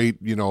make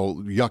great,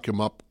 yuck 'em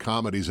up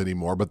comedies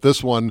anymore. But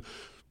this one,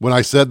 when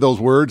I said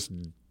those words,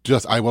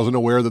 I wasn't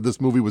aware that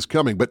this movie was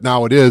coming. But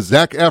now it is.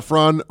 Zac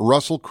Efron,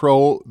 Russell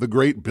Crowe, the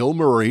great Bill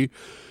Murray.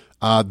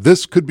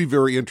 This could be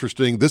very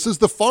interesting. This is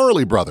the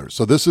Farrelly brothers.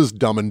 So this is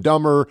Dumb and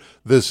Dumber.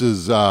 This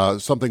is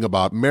something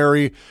about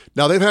Mary.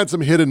 Now, they've had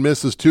some hit and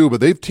misses too,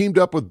 but they've teamed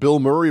up with Bill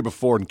Murray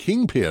before in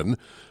Kingpin.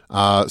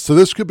 So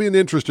this could be an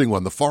interesting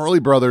one. The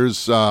Farrelly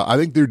brothers, I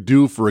think they're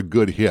due for a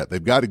good hit.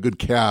 They've got a good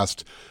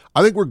cast.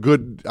 I think we're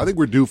good. I think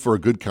we're due for a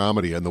good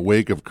comedy in the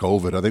wake of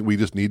COVID. I think we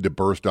just need to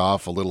burst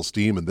off a little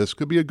steam, and this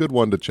could be a good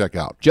one to check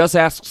out. Just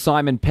ask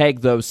Simon Pegg,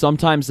 though.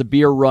 Sometimes the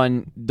beer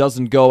run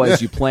doesn't go as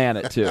you plan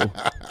it to.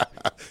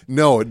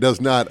 No, it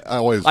does not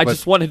always. I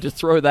just wanted to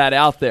throw that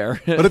out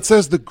there. But it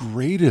says the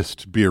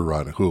greatest beer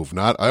run, Hoove.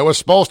 Not, it was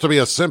supposed to be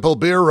a simple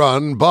beer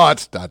run,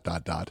 but ...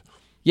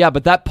 Yeah,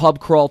 but that pub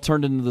crawl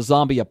turned into the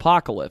zombie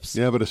apocalypse.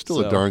 Yeah, but it's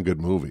still a darn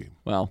good movie.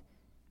 Well...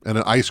 And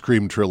an ice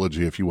cream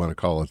trilogy, if you want to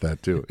call it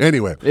that, too.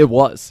 Anyway. It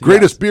was.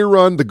 Greatest beer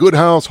run, The Good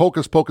House,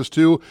 Hocus Pocus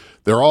 2.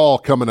 They're all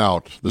coming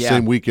out the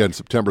same weekend,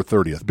 September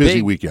 30th.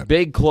 Busy weekend.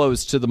 Big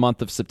close to the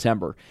month of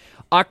September.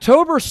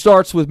 October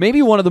starts with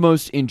maybe one of the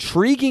most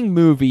intriguing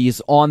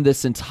movies on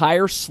this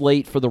entire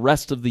slate for the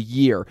rest of the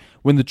year.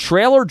 When the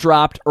trailer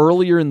dropped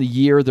earlier in the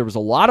year, there was a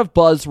lot of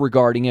buzz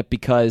regarding it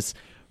because,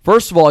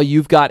 first of all,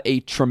 you've got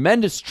a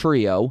tremendous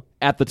trio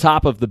at the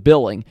top of the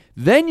billing.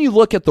 Then you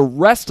look at the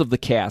rest of the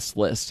cast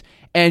list,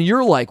 and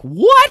you're like,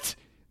 what?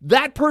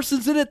 That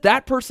person's in it,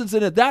 that person's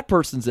in it, that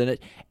person's in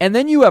it. And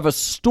then you have a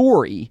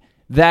story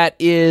that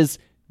is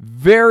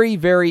very,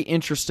 very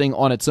interesting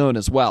on its own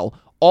as well.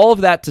 all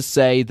of that to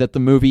say that the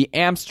movie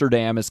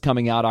Amsterdam is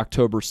coming out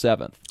October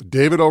 7th.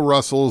 David O.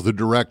 Russell is the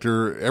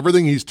director.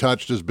 Everything he's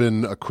touched has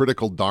been a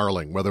critical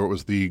darling, whether it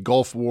was the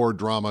Gulf War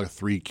drama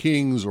Three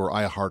Kings or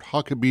I Heart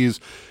Huckabees.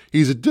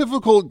 He's a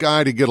difficult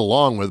guy to get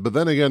along with, but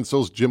then again,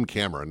 so's Jim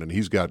Cameron, and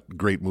he's got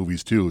great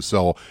movies too.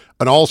 So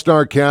an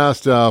all-star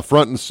cast,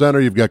 front and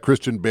center. You've got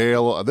Christian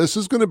Bale. This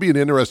is going to be an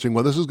interesting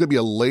one. This is going to be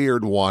a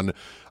layered one.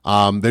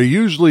 They're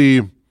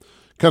usually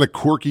kind of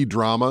quirky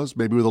dramas,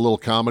 maybe with a little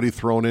comedy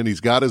thrown in.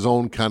 He's got his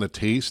own kind of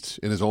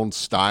taste and his own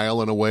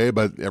style in a way,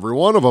 but every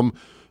one of them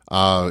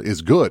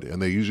is good,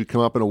 and they usually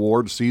come up in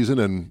awards season.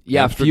 And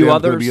yeah, a few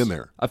others be in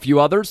there. A few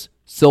others: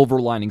 Silver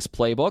Linings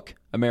Playbook,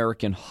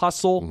 American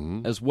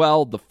Hustle, as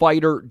well. The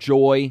Fighter,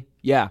 Joy.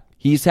 Yeah,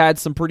 he's had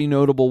some pretty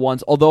notable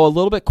ones, although a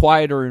little bit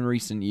quieter in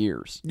recent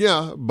years.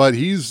 Yeah, but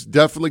he's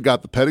definitely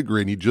got the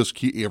pedigree, and he just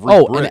keep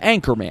every brick.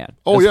 And Anchorman.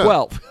 As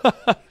well.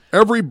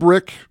 Every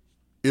brick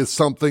is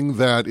something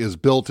that is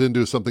built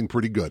into something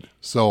pretty good.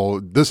 So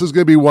this is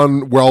going to be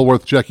one well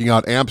worth checking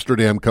out.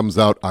 Amsterdam comes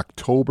out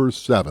October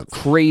 7th.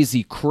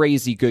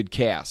 Crazy good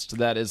cast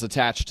that is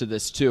attached to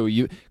this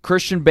too.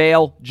 Christian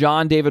Bale,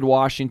 John David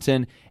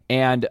Washington,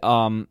 and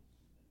I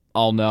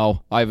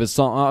was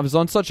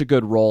on such a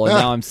good roll, and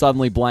now I'm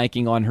suddenly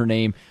blanking on her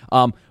name.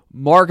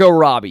 Margot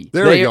Robbie.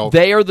 There you go.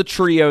 They are the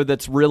trio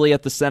that's really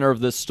at the center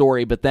of this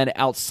story, but then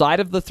outside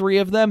of the three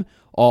of them,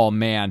 oh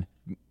man,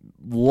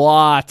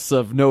 lots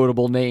of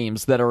notable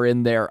names that are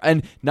in there,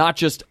 and not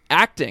just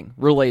acting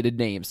related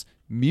names,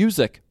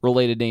 music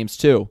related names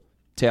too.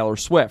 Taylor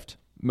Swift,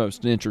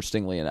 most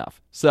interestingly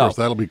enough. So of course,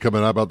 that'll be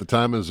coming out about the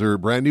time as her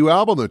brand new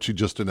album that she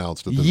just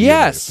announced at the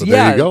VMAs. So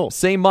there you go.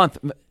 Same month.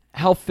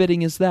 How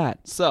fitting is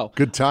that? So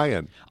good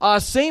tie-in.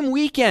 Same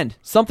weekend,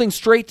 something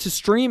straight to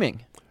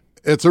streaming.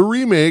 It's a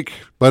remake,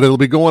 but it'll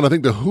be going, I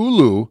think, to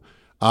Hulu.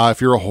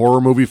 If you're a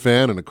horror movie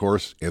fan, and of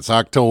course, it's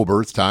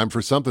October, it's time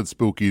for something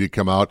spooky to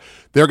come out.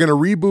 They're going to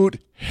reboot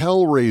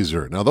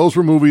Hellraiser. Now, those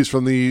were movies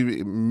from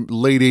the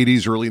late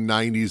 80s, early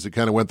 90s that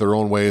kind of went their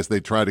own ways. They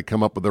tried to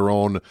come up with their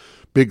own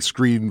big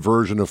screen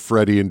version of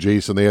Freddy and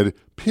Jason. They had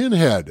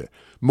Pinhead,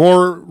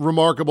 more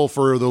remarkable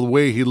for the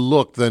way he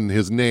looked than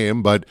his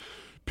name, but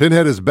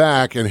Pinhead is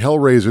back, and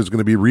Hellraiser is going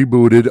to be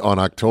rebooted on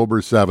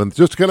October 7th.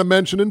 Just to kind of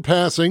mention in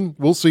passing,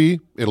 we'll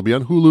see. It'll be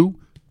on Hulu.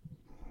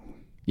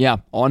 Yeah,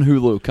 on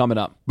Hulu coming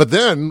up. But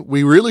then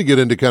we really get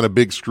into kind of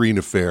big screen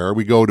affair.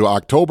 We go to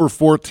October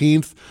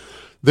 14th.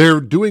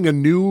 They're doing a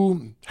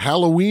new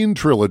Halloween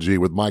trilogy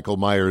with Michael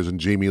Myers and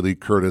Jamie Lee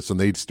Curtis, and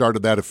they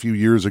started that a few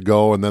years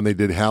ago, and then they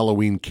did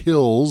Halloween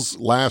Kills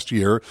last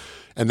year,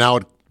 and now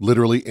it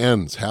literally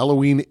ends.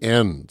 Halloween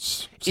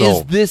ends. So,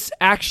 is this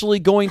actually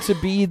going to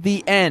be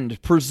the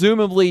end?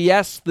 Presumably,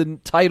 yes, the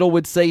title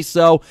would say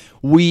so.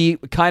 We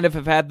kind of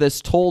have had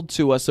this told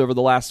to us over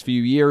the last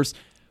few years,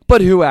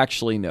 but who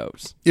actually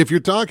knows? If you're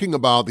talking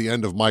about the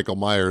end of Michael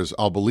Myers,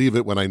 I'll believe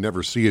it when I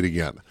never see it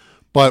again.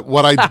 But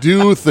what I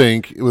do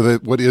think with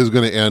it, what is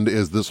going to end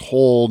is this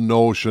whole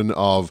notion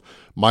of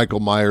Michael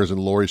Myers and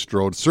Laurie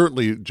Strode,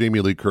 certainly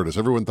Jamie Lee Curtis.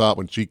 Everyone thought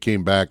when she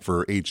came back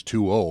for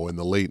H2O in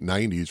the late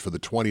 90s for the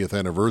 20th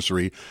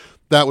anniversary,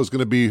 that was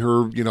going to be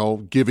her,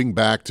 giving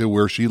back to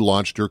where she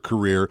launched her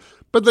career.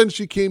 But then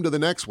she came to the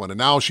next one, and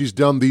now she's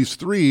done these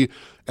three,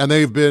 and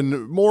they've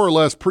been more or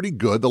less pretty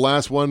good. The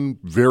last one,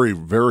 very,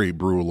 very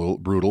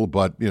brutal,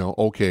 but,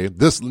 okay.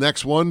 This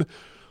next one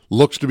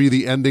looks to be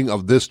the ending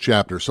of this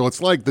chapter. So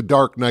it's like the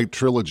Dark Knight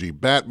trilogy.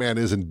 Batman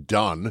isn't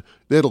done.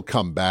 It'll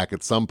come back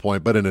at some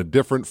point, but in a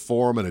different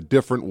form, in a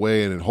different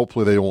way, and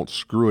hopefully they won't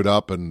screw it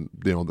up, and,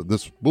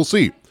 this we'll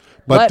see.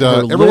 But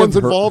everyone's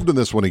involved in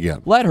this one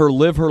again. Let her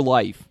live her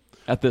life.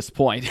 At this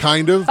point.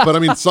 Kind of, but I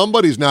mean,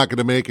 somebody's not going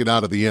to make it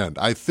out of the end.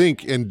 I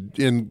think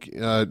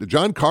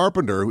John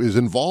Carpenter is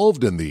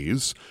involved in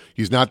these.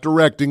 He's not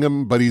directing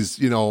them, but he's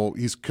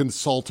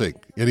consulting,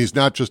 and he's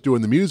not just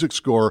doing the music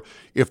score.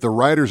 If the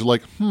writers are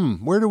like,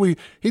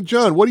 hey,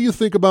 John, what do you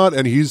think about?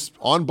 And he's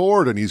on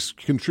board and he's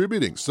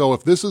contributing. So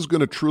if this is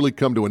going to truly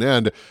come to an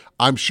end,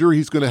 I'm sure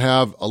he's going to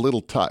have a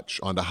little touch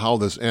onto how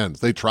this ends.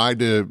 They tried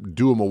to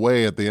do him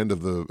away at the end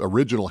of the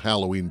original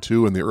Halloween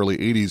 2 in the early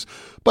 80s.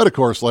 But of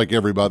course, like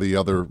everybody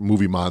other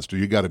movie monster,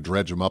 you got to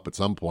dredge him up at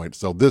some point.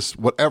 So this,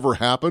 whatever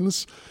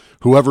happens,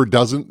 whoever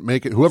doesn't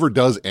make it, whoever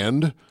does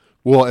end,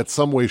 will at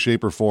some way,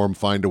 shape, or form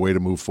find a way to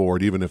move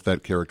forward, even if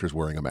that character's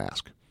wearing a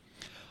mask.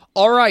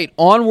 All right,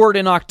 onward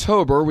in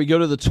October, we go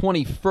to the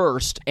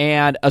 21st,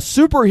 and a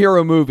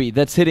superhero movie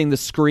that's hitting the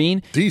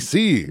screen.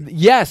 DC.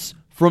 Yes,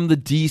 from the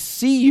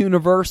DC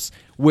universe,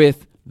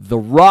 with The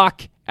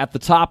Rock at the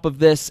top of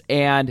this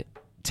and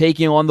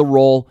taking on the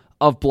role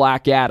of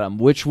Black Adam,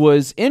 which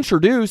was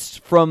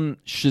introduced from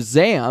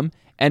Shazam,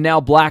 and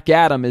now Black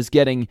Adam is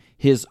getting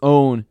his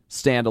own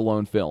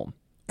standalone film.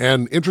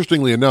 And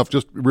interestingly enough,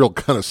 just real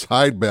kind of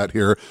side bet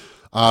here,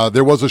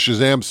 there was a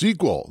Shazam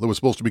sequel that was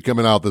supposed to be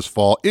coming out this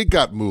fall. It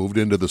got moved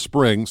into the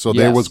spring, so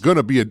there was going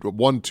to be a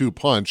 1-2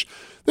 punch.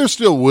 There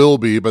still will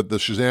be, but the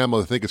Shazam,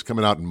 I think, is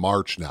coming out in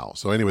March now.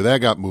 So anyway,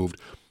 that got moved.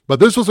 But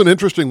this was an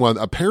interesting one.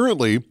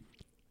 Apparently,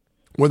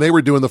 when they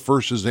were doing the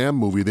first Shazam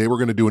movie, they were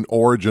going to do an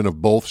origin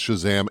of both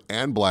Shazam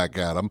and Black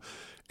Adam.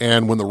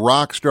 And when The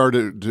Rock or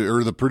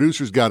the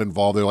producers got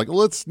involved, they're like,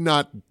 let's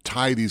not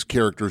tie these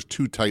characters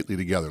too tightly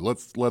together.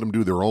 Let's let them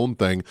do their own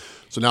thing.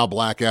 So now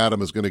Black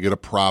Adam is going to get a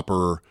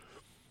proper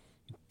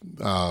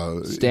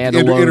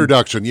standalone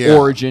introduction,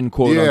 origin,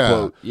 quote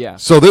unquote. Yeah.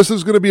 So this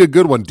is going to be a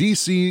good one.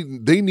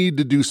 DC, they need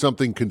to do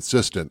something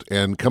consistent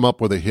and come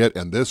up with a hit,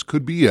 and this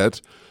could be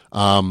it.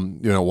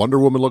 Wonder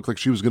Woman looked like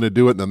she was going to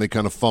do it, and then they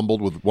kind of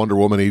fumbled with Wonder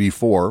Woman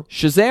 84.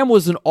 Shazam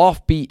was an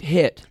offbeat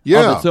hit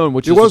of its own,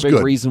 which is a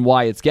big reason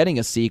why it's getting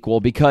a sequel,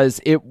 because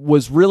it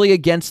was really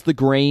against the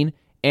grain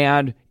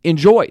and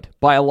enjoyed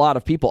by a lot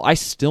of people. I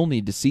still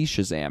need to see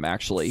Shazam,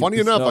 actually. Funny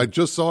enough, I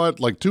just saw it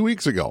like 2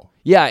 weeks ago.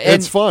 Yeah.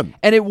 It's fun.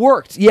 And it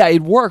worked. Yeah,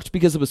 it worked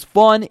because it was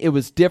fun. It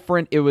was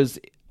different. It was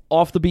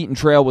off the beaten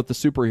trail with the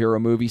superhero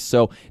movie.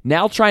 So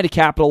now trying to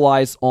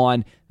capitalize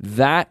on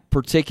that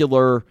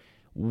particular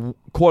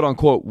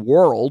quote-unquote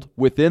world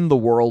within the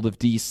world of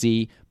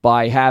DC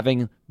by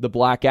having the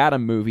Black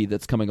Adam movie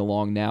that's coming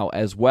along now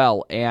as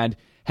well. And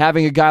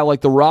having a guy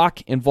like The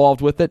Rock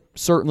involved with it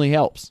certainly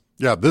helps.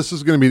 Yeah, this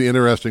is going to be an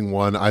interesting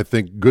one. I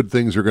think good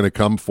things are going to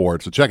come for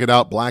it. So check it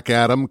out. Black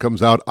Adam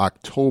comes out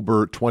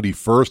October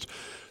 21st.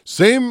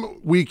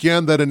 Same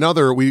weekend that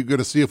we're going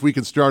to see if we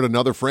can start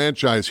another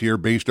franchise here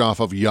based off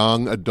of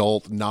young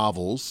adult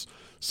novels.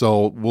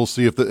 So we'll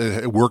see if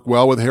it worked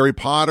well with Harry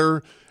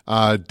Potter.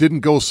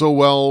 Didn't go so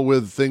well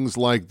with things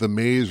like The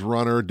Maze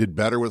Runner, did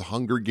better with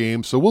Hunger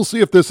Games. So we'll see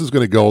if this is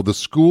going to go. The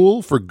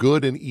School for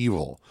Good and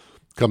Evil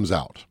comes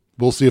out.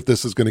 We'll see if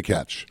this is going to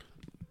catch.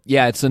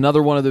 Yeah, it's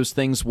another one of those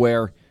things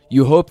where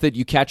you hope that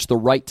you catch the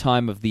right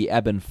time of the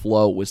ebb and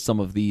flow with some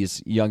of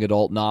these young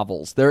adult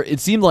novels. It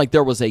seemed like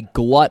there was a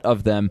glut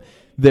of them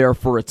there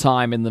for a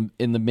time in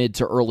the mid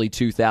to early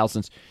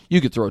 2000s.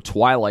 You could throw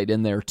Twilight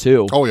in there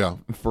too. Oh yeah,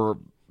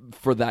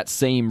 for that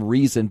same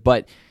reason,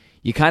 but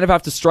you kind of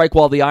have to strike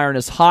while the iron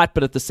is hot,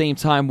 but at the same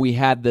time, we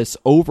had this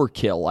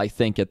overkill, I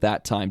think, at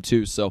that time,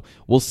 too. So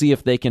we'll see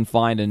if they can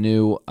find a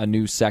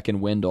new second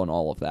wind on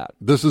all of that.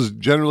 This is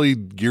generally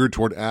geared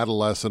toward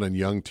adolescent and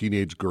young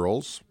teenage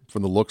girls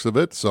from the looks of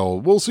it. So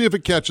we'll see if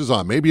it catches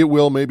on. Maybe it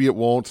will, maybe it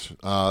won't.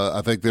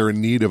 I think they're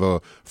in need of a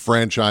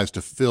franchise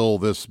to fill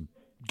this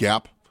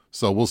gap.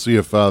 So we'll see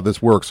if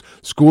this works.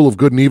 School of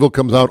Good and Evil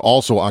comes out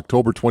also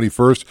October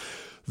 21st.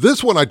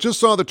 This one, I just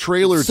saw the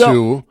trailer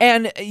to,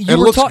 and it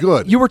looks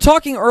good. You were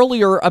talking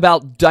earlier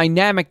about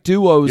dynamic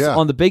duos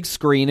on the big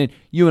screen, and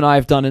you and I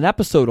have done an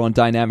episode on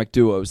dynamic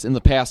duos in the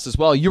past as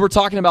well. You were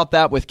talking about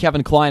that with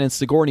Kevin Kline and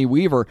Sigourney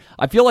Weaver.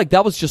 I feel like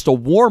that was just a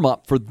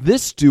warm-up for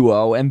this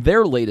duo and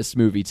their latest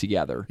movie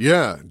together.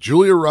 Yeah,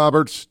 Julia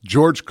Roberts,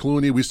 George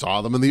Clooney, we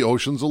saw them in the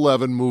Ocean's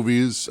 11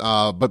 movies,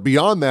 but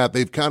beyond that,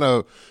 they've kind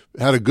of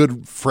had a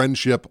good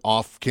friendship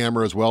off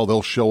camera as well.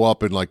 They'll show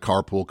up in like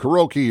Carpool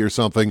Karaoke or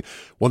something.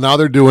 Well, now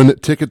they're doing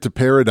Ticket to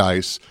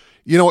Paradise.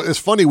 You know, it's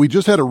funny. We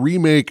just had a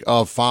remake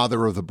of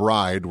Father of the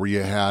Bride where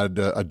you had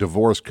a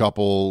divorced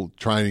couple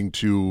trying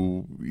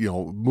to,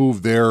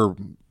 move their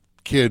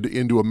kid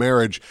into a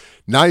marriage.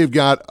 Now you've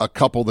got a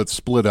couple that's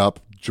split up,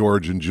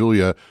 George and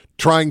Julia,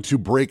 trying to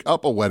break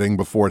up a wedding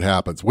before it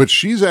happens, which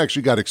she's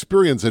actually got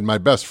experience in. My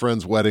best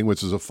friend's wedding,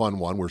 which is a fun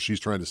one where she's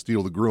trying to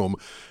steal the groom.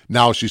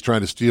 Now she's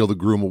trying to steal the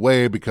groom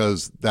away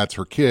because that's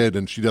her kid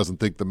and she doesn't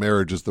think the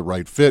marriage is the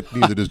right fit.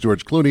 Neither does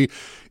George Clooney.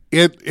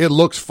 It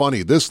looks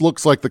funny. This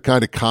looks like the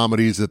kind of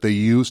comedies that they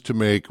used to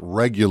make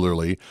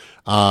regularly.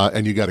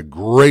 And you got a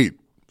great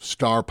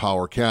star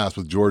power cast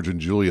with George and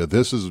Julia.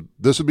 This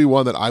would be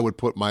one that I would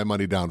put my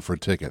money down for a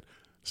ticket.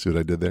 See what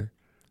I did there?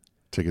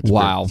 Tickets.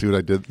 Wow. See what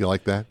I did? You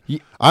like that?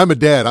 I'm a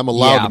dad. I'm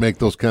allowed to make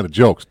those kind of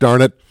jokes.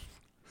 Darn it.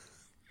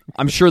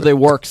 I'm sure they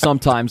work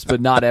sometimes, but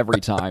not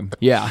every time.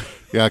 Yeah.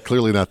 Yeah,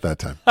 clearly not that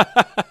time.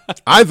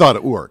 I thought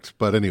it worked,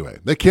 but anyway,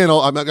 they can't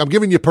all. I'm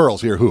giving you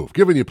pearls here, Hoof.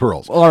 Giving you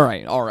pearls. All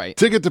right.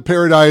 Ticket to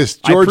Paradise,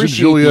 George and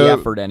Julia. The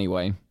effort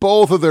anyway.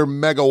 Both of their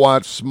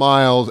megawatt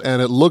smiles,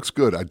 and it looks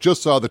good. I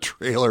just saw the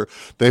trailer.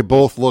 They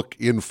both look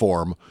in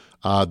form.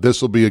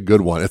 This will be a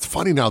good one. It's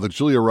funny now that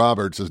Julia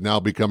Roberts is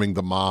now becoming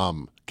the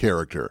mom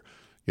character.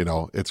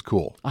 It's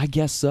cool. I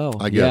guess so.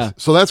 I guess. Yeah.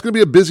 So that's going to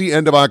be a busy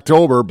end of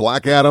October.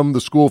 Black Adam,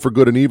 The School for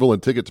Good and Evil,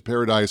 and Ticket to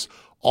Paradise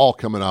all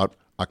coming out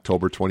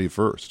October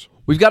 21st.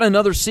 We've got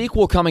another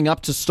sequel coming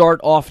up to start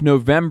off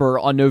November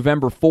on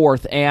November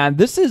 4th, and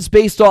this is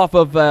based off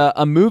of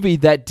a movie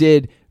that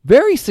did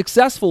very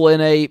successful in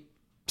a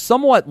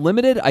somewhat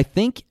limited, I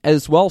think,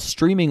 as well,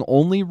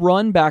 streaming-only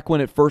run back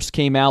when it first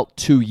came out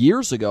 2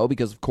 years ago,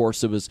 because, of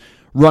course, it was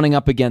running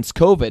up against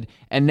COVID,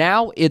 and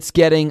now it's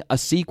getting a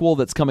sequel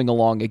that's coming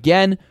along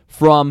again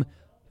from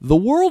the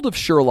world of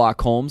Sherlock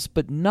Holmes,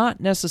 but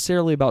not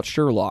necessarily about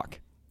Sherlock.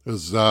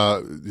 His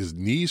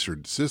niece or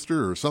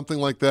sister or something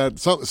like that,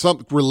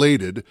 some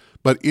related,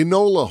 but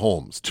Enola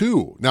Holmes,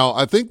 too. Now,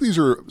 I think these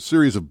are a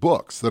series of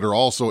books that are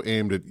also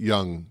aimed at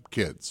young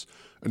kids.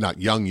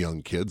 Not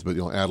young kids, but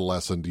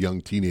adolescent,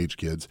 young teenage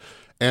kids.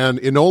 And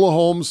Enola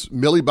Holmes,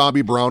 Millie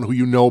Bobby Brown, who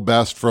you know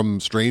best from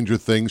Stranger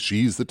Things,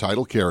 she's the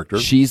title character.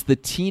 She's the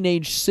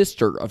teenage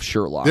sister of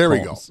Sherlock There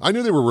we Holmes. go. I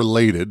knew they were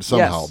related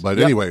somehow. Yes. But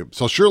Yep. anyway,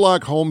 so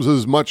Sherlock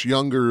Holmes's much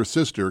younger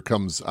sister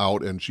comes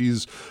out, and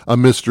she's a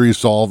mystery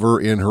solver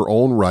in her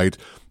own right.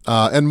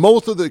 And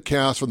most of the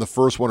cast from the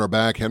first one are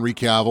back. Henry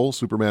Cavill,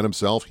 Superman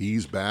himself,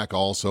 he's back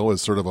also as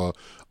sort of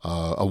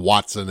a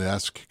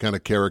Watson-esque kind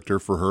of character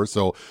for her.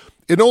 So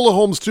Enola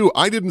Holmes, too.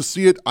 I didn't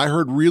see it. I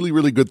heard really,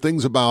 really good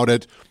things about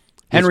it.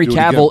 Henry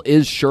Cavill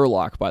is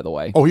Sherlock, by the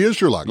way. Oh, he is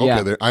Sherlock. Yeah.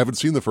 Okay, I haven't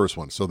seen the first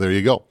one, so there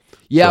you go.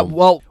 Yeah, So-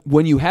 well,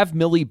 when you have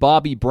Millie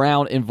Bobby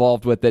Brown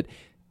involved with it,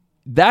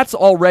 that's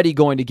already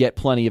going to get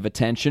plenty of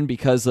attention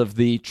because of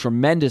the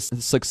tremendous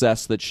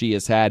success that she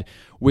has had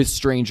with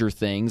Stranger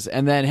Things.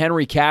 And then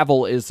Henry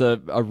Cavill is a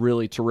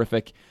really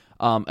terrific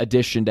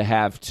addition to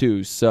have,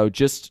 too. So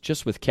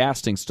just with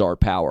casting star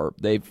power,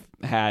 they've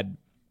had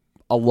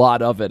a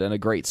lot of it and a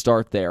great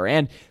start there.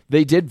 And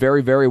they did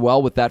very, very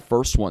well with that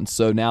first one.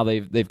 So now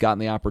they've gotten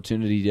the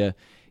opportunity to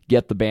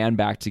get the band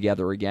back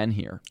together again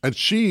here. And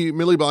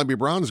Millie Bobby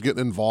Brown, is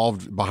getting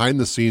involved behind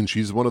the scenes.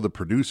 She's one of the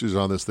producers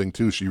on this thing,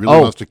 too. She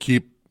really wants to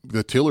keep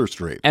the tiller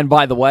straight. And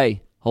by the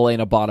way,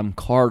 Helena Bonham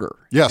Carter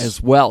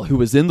as well, who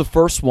was in the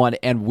first one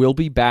and will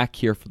be back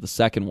here for the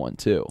second one,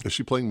 too. Is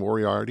she playing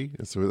Moriarty?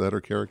 Is that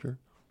her character?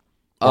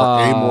 Or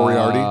a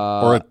Moriarty?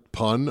 Or a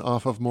pun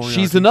off of Moriarty?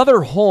 She's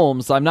another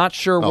Holmes. I'm not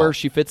sure where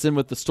she fits in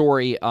with the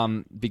story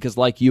because,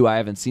 like you, I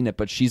haven't seen it,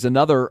 but she's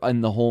another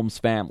in the Holmes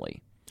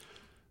family.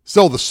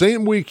 So the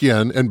same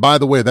weekend, and by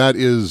the way, that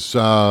was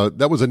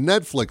a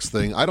Netflix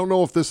thing. I don't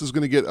know if this is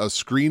going to get a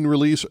screen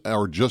release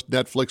or just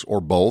Netflix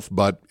or both,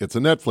 but it's a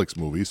Netflix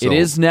movie. So. It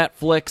is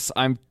Netflix.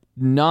 I'm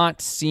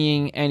not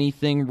seeing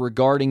anything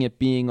regarding it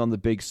being on the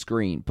big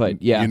screen,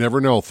 but yeah. You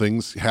never know.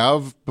 Things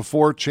have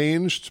before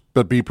changed,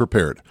 but be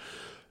prepared.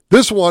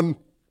 This one,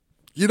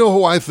 you know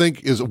who I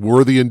think is a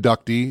worthy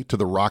inductee to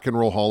the Rock and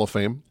Roll Hall of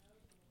Fame?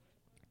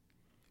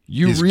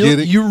 You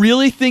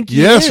really think he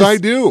is? Yes, I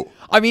do.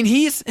 I mean,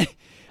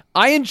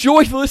 I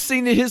enjoy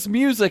listening to his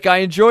music. I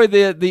enjoy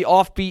the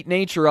offbeat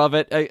nature of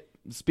it.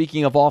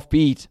 Speaking of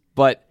offbeat,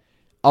 but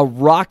a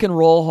Rock and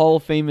Roll Hall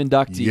of Fame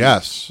inductee.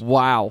 Yes.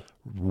 Wow.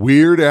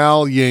 Weird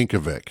Al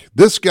Yankovic.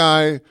 This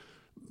guy,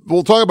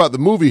 we'll talk about the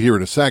movie here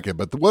in a second,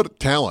 but what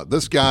talent.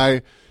 This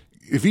guy,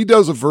 if he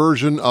does a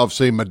version of,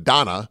 say,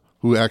 Madonna,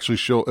 who actually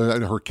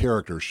her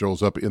character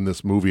shows up in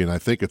this movie, and I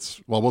think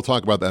we'll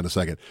talk about that in a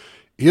second.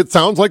 It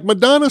sounds like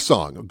Madonna's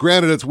song.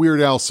 Granted, it's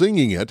Weird Al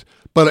singing it,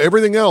 but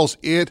everything else,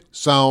 it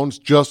sounds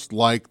just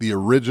like the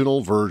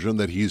original version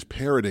that he's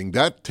parroting.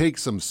 That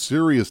takes some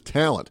serious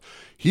talent.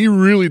 He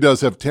really does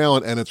have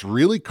talent, and it's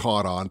really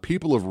caught on.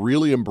 People have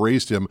really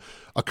embraced him.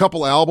 A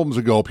couple albums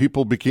ago,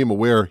 people became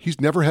aware he's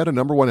never had a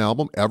number one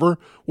album ever.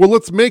 Well,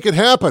 let's make it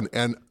happen.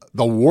 And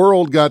the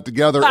world got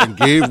together and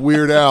gave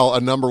Weird Al a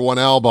number one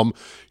album.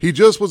 He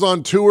just was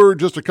on tour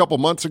just a couple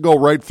months ago,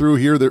 right through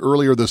here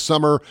earlier this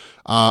summer.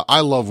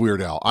 I love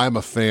Weird Al. I'm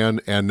a fan.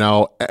 And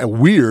now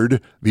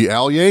Weird, the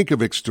Al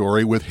Yankovic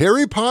story with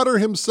Harry Potter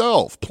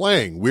himself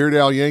playing Weird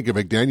Al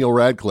Yankovic, Daniel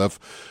Radcliffe.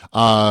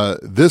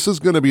 This is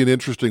going to be an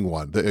interesting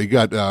one. You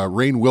got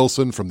Rainn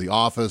Wilson from The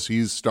Office.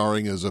 He's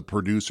starring as a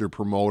producer,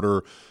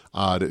 promoter,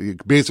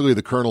 basically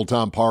the Colonel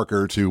Tom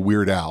Parker to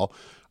Weird Al.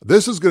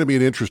 This is going to be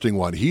an interesting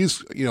one.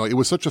 It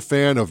was such a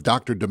fan of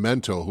Dr.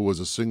 Demento, who was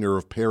a singer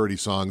of parody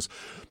songs,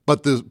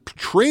 but the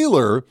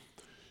trailer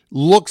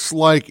looks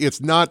like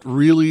it's not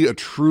really a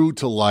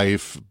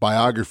true-to-life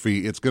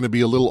biography. It's going to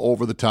be a little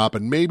over the top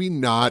and maybe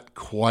not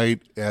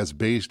quite as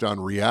based on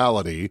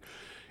reality,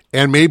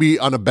 and maybe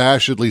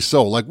unabashedly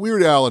so. Like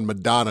Weird Al and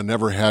Madonna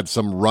never had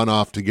some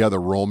run-off together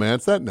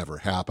romance. That never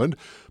happened,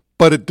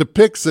 but it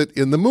depicts it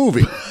in the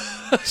movie.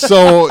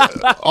 So,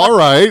 all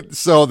right.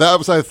 So that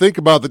was, I think,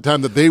 about the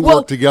time that they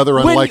worked together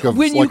on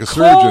a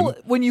surgeon.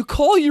 When you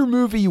call your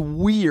movie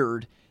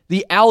Weird,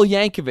 the Al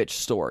Yankovic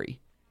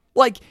story,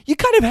 you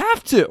kind of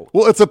have to.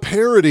 Well, it's a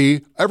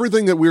parody.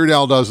 Everything that Weird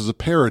Al does is a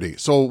parody.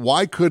 So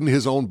why couldn't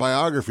his own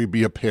biography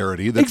be a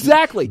parody that's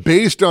exactly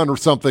based on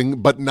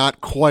something but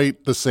not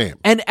quite the same?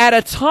 And at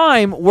a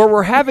time where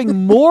we're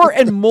having more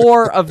and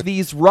more of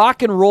these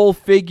rock and roll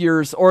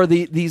figures or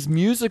these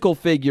musical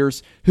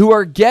figures who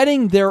are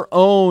getting their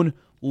own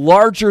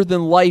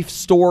larger-than-life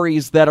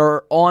stories that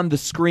are on the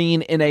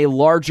screen in a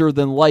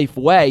larger-than-life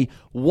way,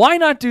 why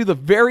not do the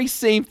very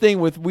same thing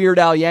with Weird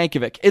Al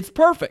Yankovic? It's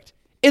perfect.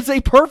 It's a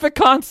perfect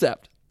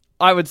concept,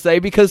 I would say,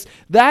 because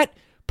that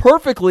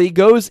perfectly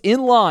goes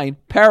in line,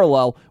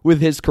 parallel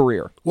with his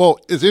career. Well,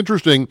 it's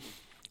interesting.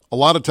 A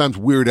lot of times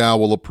Weird Al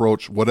will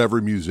approach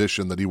whatever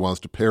musician that he wants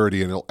to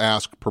parody, and he'll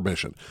ask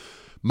permission.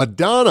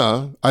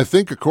 Madonna, I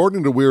think,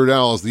 according to Weird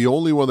Al, is the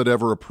only one that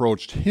ever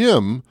approached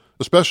him,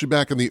 especially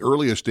back in the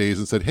earliest days,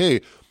 and said,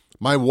 hey,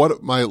 my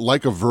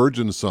Like a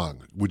Virgin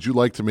song, would you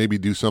like to maybe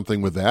do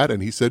something with that?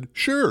 And he said,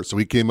 sure. So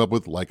he came up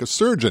with Like a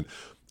Surgeon.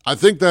 I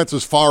think that's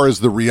as far as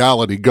the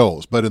reality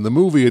goes. But in the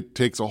movie, it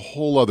takes a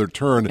whole other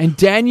turn. And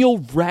Daniel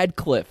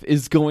Radcliffe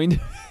is going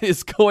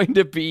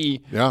to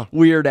be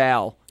Weird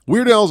Al.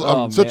 Weird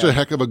Al's such a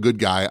heck of a good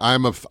guy. I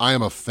am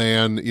a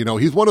fan. You know,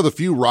 he's one of the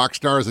few rock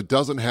stars that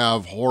doesn't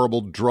have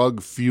horrible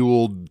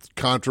drug-fueled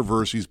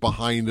controversies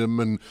behind him.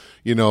 And,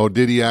 you know,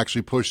 did he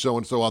actually push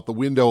so-and-so out the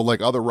window like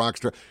other rock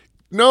stars?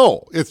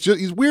 No, it's just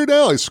he's Weird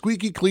Al. He's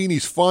squeaky clean,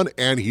 he's fun,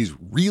 and he's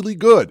really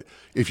good.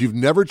 If you've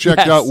never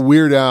checked out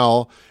Weird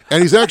Al,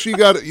 and he's actually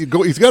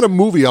he's got a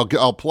movie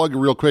I'll plug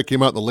real quick,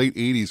 came out in the late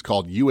 80s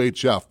called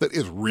UHF that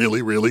is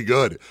really, really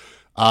good.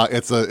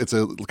 It's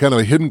a kind of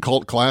a hidden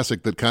cult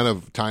classic that kind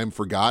of time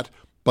forgot,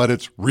 but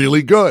it's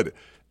really good,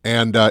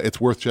 and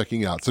it's worth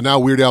checking out. So now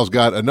Weird Al's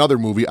got another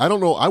movie. I don't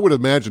know. I would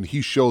imagine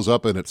he shows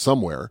up in it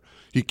somewhere.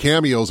 He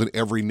cameos in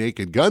every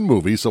Naked Gun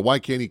movie, so why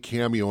can't he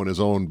cameo in his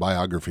own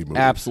biography movie?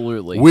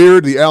 Absolutely.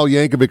 Weird, the Al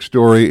Yankovic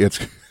story. It's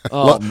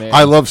man.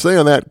 I love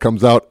saying that.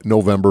 Comes out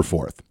November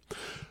 4th.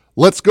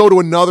 Let's go to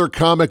another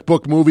comic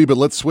book movie, but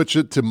let's switch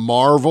it to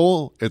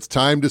Marvel. It's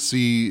time to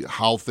see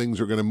how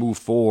things are going to move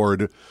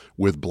forward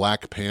with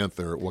Black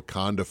Panther,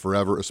 Wakanda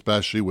Forever,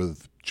 especially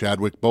with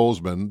Chadwick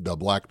Boseman, the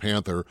Black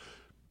Panther.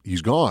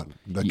 He's gone,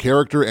 the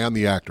character and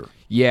the actor.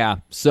 Yeah,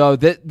 so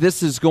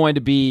this is going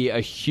to be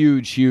a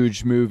huge,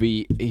 huge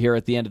movie here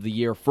at the end of the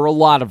year for a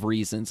lot of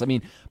reasons. I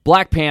mean,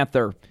 Black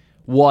Panther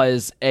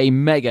was a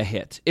mega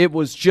hit. It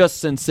was just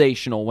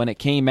sensational when it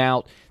came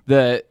out.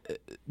 The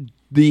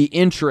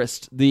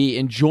interest, the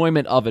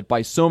enjoyment of it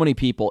by so many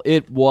people,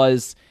 it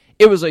was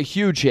a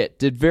huge hit.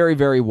 Did very,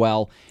 very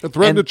well. It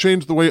threatened to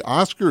change the way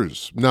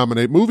Oscars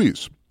nominate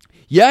movies.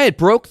 Yeah, it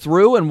broke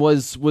through and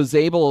was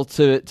able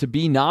to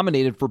be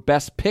nominated for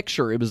Best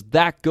Picture. It was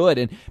that good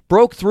and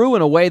broke through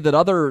in a way that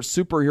other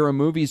superhero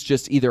movies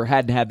just either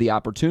hadn't had the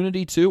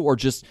opportunity to or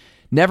just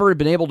never had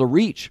been able to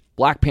reach.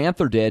 Black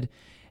Panther did.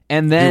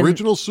 And then the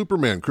original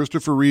Superman,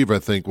 Christopher Reeve, I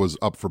think, was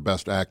up for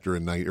Best Actor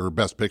or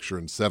Best Picture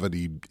in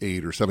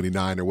 78 or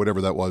 79 or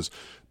whatever that was.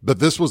 But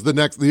this was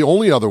the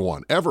only other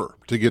one ever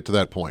to get to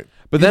that point.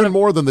 But even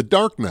more than The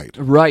Dark Knight.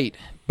 Right.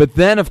 But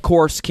then, of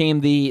course, came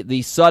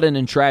the sudden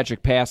and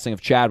tragic passing of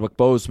Chadwick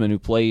Boseman, who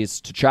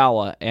plays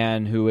T'Challa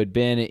and who had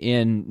been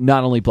in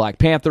not only Black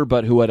Panther,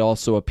 but who had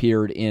also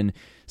appeared in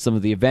some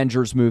of the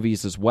Avengers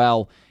movies as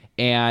well.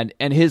 And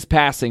his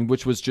passing,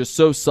 which was just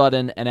so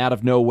sudden and out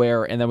of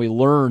nowhere, and then we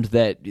learned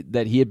that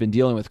he had been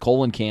dealing with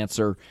colon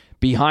cancer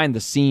behind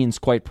the scenes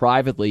quite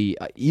privately,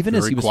 even very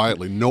as he was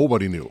quietly.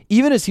 Nobody knew.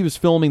 Even as he was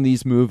filming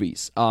these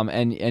movies,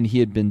 and he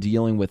had been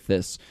dealing with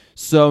this.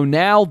 So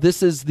now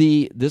this is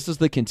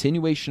the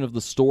continuation of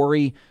the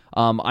story.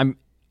 I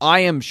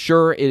am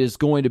sure it is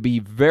going to be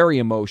very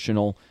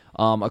emotional.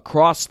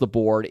 Across the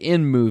board,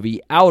 in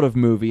movie, out of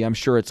movie, I'm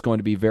sure it's going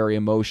to be very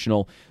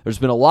emotional. There's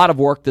been a lot of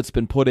work that's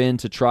been put in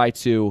to try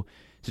to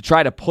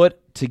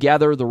put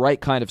together the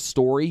right kind of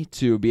story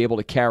to be able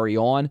to carry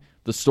on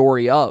the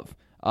story of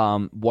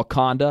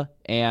Wakanda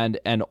and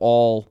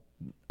all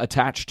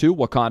attached to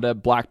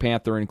Wakanda, Black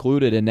Panther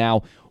included, and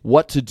now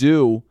what to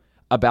do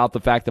about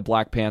the fact that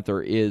Black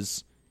Panther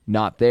is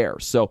not there.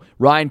 So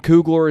Ryan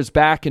Coogler is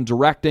back in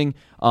directing.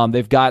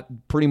 They've got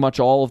pretty much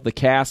all of the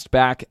cast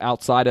back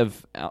outside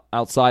of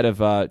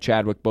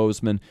Chadwick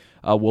Boseman.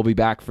 Will be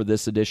back for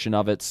this edition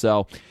of it.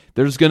 So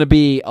there's going to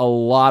be a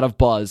lot of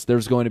buzz.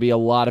 There's going to be a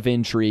lot of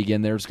intrigue,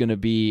 and there's going to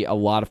be a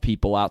lot of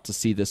people out to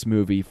see this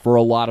movie for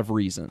a lot of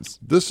reasons.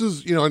 This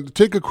is,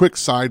 take a quick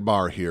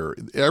sidebar here.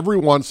 Every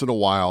once in a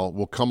while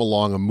will come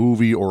along a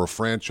movie or a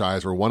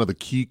franchise or one of the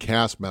key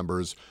cast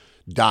members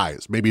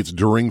dies. Maybe it's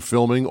during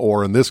filming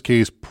or in this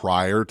case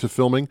prior to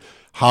filming.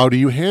 How do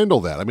you handle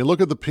that? I mean,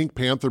 look at the Pink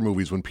Panther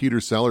movies. When Peter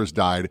Sellers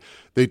died,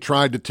 they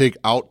tried to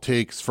take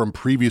outtakes from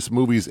previous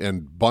movies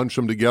and bunch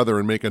them together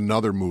and make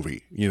another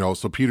movie.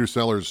 So Peter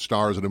Sellers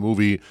stars in a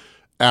movie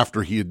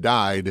after he had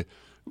died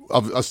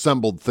of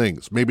assembled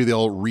things. Maybe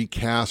they'll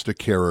recast a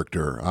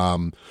character.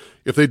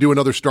 If they do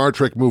another Star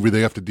Trek movie,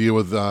 they have to deal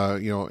with,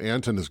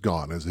 Anton is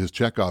gone as his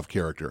Chekhov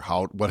character.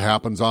 What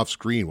happens off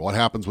screen? What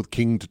happens with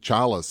King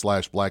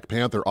T'Challa / Black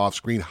Panther off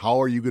screen?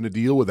 How are you going to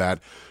deal with that?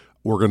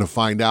 We're going to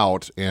find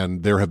out,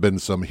 and there have been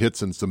some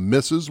hits and some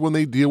misses when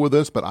they deal with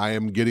this, but I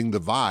am getting the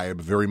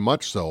vibe, very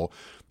much so,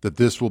 that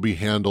this will be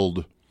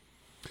handled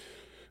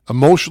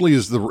emotionally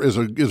is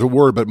a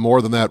word, but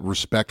more than that,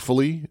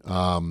 respectfully.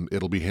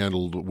 It'll be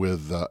handled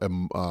with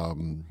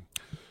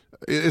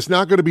it's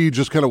not going to be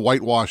just kind of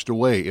whitewashed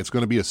away. It's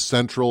going to be a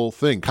central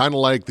thing, kind of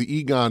like the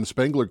Egon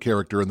Spengler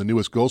character in the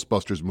newest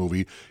Ghostbusters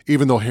movie.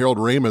 Even though Harold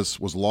Ramis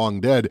was long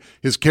dead,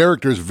 his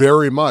character is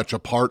very much a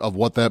part of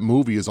what that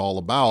movie is all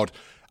about.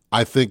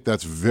 I think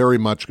that's very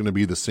much going to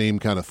be the same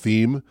kind of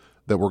theme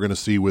that we're going to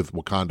see with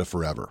Wakanda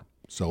Forever.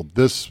 So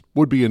this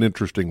would be an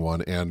interesting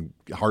one, and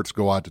hearts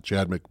go out to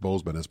Chadwick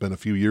Boseman. It's been a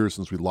few years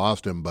since we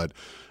lost him, but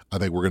I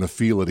think we're going to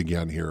feel it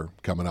again here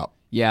coming up.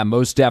 Yeah,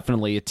 most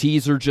definitely. A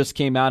teaser just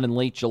came out in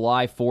late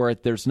July for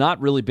it. There's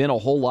not really been a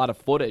whole lot of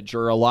footage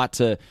or a lot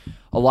to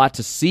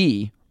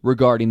see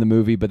regarding the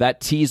movie, but that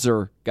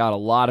teaser got a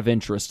lot of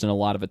interest and a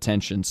lot of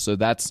attention. So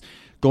that's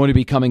going to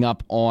be coming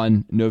up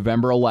on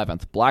November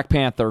 11th. Black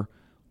Panther,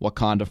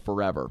 Wakanda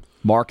Forever.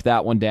 Mark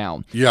that one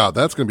down. Yeah,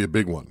 that's going to be a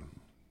big one.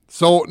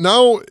 So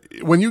now,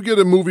 when you get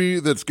a movie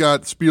that's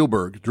got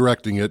Spielberg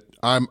directing it,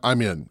 I'm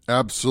in,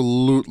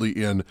 absolutely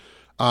in.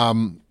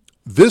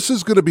 This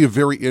is going to be a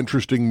very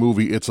interesting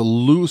movie. It's a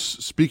loose,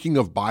 speaking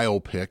of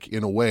biopic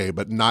in a way,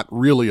 but not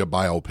really a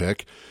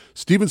biopic.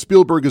 Steven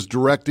Spielberg is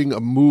directing a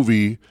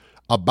movie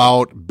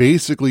about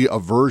basically a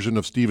version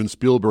of Steven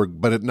Spielberg,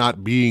 but it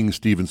not being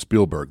Steven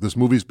Spielberg. This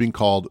movie is being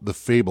called The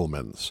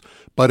Fabelmans,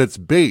 but it's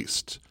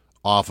based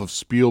off of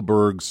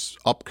Spielberg's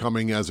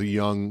upcoming as a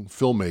young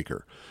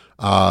filmmaker.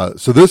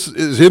 So this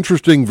is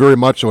interesting very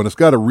much so, and it's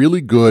got a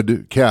really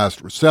good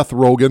cast. Seth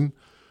Rogen,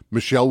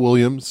 Michelle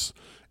Williams,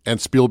 and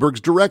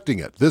Spielberg's directing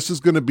it. This is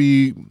going to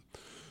be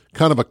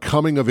kind of a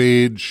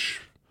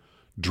coming-of-age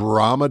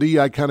dramedy,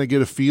 I kind of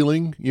get a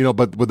feeling,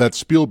 but with that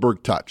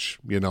Spielberg touch.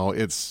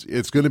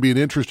 It's going to be an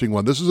interesting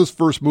one. This is his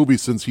first movie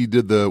since he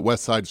did the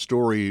West Side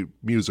Story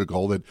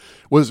musical that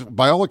was,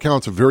 by all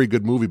accounts, a very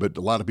good movie, but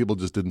a lot of people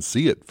just didn't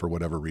see it for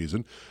whatever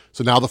reason.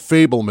 So now The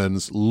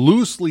Fabelmans,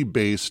 loosely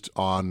based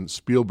on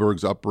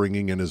Spielberg's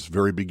upbringing and his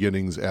very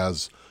beginnings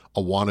as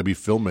a wannabe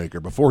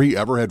filmmaker. Before he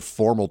ever had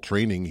formal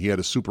training, he had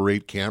a Super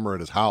 8 camera at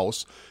his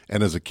house,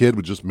 and as a kid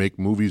would just make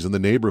movies in the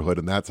neighborhood,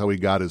 and that's how he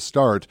got his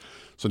start.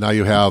 So now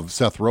you have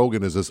Seth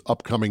Rogen as this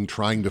upcoming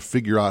trying to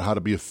figure out how to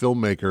be a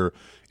filmmaker,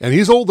 and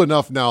he's old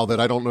enough now that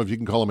I don't know if you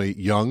can call him a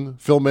young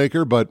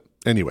filmmaker, but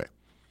anyway.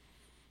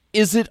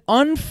 Is it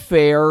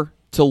unfair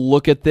to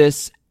look at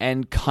this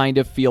and kind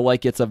of feel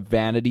like it's a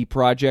vanity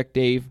project,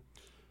 Dave?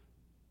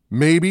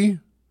 Maybe.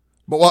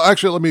 Well,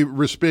 actually, let me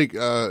respeak.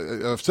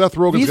 Seth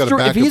Rogen's got a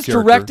backup character. If he's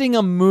directing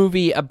a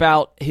movie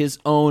about his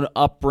own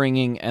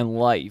upbringing and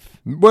life.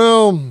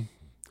 Well,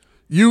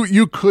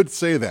 you could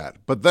say that.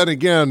 But then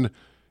again,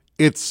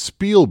 it's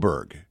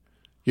Spielberg.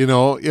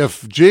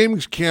 If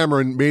James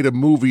Cameron made a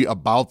movie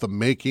about the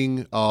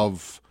making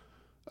of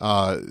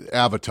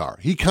Avatar,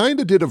 he kind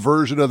of did a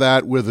version of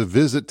that with A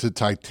Visit to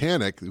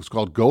Titanic. It was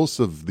called Ghosts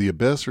of the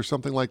Abyss or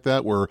something like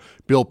that, where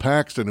Bill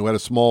Paxton, who had a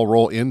small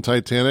role in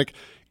Titanic,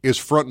 is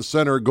front and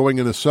center going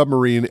in a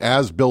submarine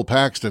as Bill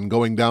Paxton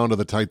going down to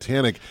the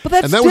Titanic. But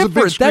that's and that different.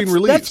 Was a big screen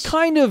release.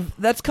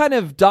 That's kind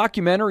of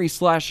documentary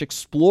 /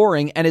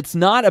 exploring, and it's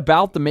not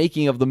about the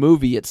making of the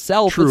movie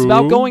itself. True. It's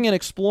about going and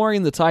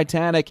exploring the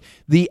Titanic,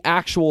 the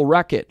actual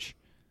wreckage.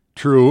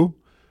 True.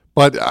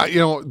 But,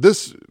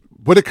 this,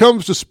 when it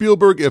comes to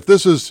Spielberg, if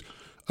this is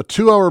a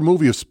 2-hour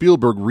movie of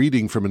Spielberg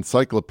reading from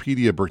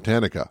Encyclopedia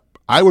Britannica,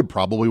 I would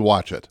probably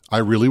watch it. I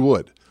really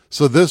would.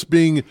 So this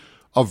being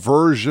a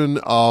version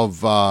of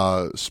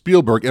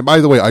Spielberg. And by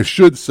the way, I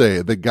should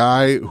say the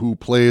guy who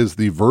plays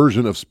the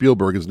version of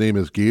Spielberg, his name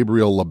is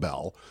Gabriel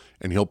LaBelle,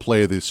 and he'll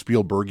play the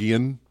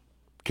Spielbergian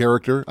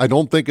character. I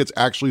don't think it's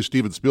actually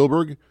Steven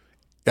Spielberg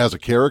as a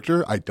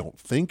character. I don't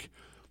think,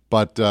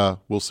 but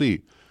we'll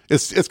see.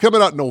 It's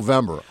coming out in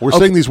November. We're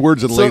saying these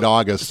words in late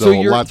August, so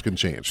lots can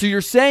change. So you're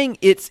saying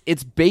it's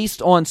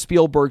based on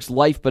Spielberg's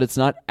life, but it's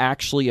not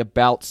actually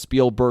about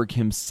Spielberg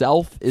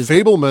himself?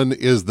 Fabelman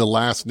is the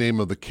last name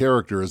of the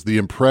character, is the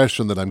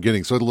impression that I'm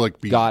getting. So it'll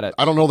Got it.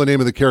 I don't know the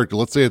name of the character.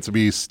 Let's say it's to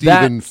be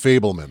Steven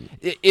Fabelman.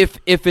 If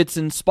it's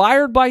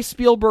inspired by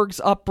Spielberg's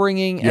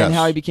upbringing and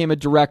how he became a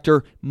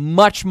director,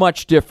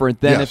 much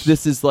different than if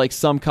this is like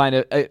some kind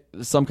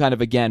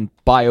of again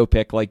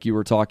biopic like you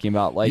were talking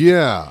about. Like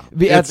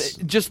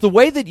just the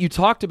way that you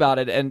talked about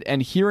it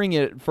and hearing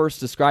it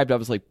first described, I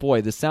was like,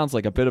 boy, this sounds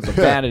like a bit of a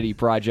vanity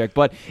project.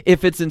 But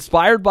if it's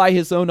inspired by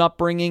his own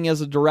upbringing as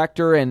a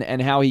director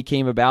and how he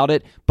came about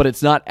it, but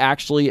it's not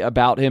actually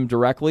about him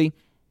directly,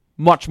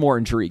 much more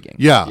intriguing.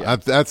 Yeah.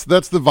 That's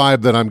the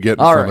vibe that I'm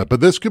getting from it.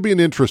 But this could be an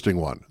interesting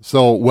one.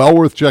 So well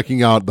worth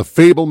checking out. The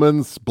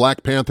Fabelmans,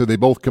 Black Panther, they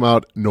both come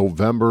out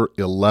November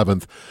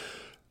 11th.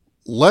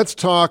 Let's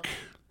talk.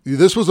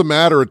 This was a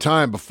matter of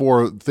time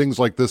before things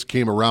like this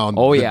came around.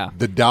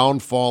 The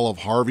downfall of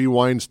Harvey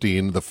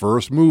Weinstein, the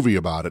first movie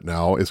about it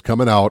now, is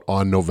coming out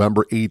on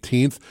November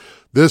 18th.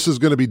 This is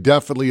going to be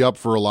definitely up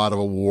for a lot of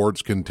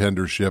awards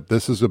contendership.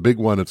 This is a big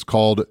one. It's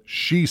called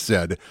She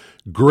Said.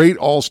 Great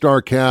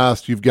all-star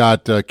cast. You've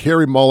got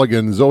Carey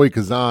Mulligan, Zoe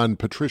Kazan,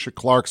 Patricia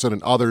Clarkson,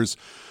 and others.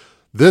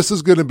 This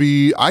is going to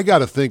be, I got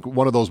to think,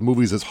 one of those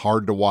movies that's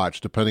hard to watch,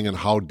 depending on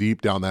how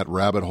deep down that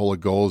rabbit hole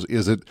it goes.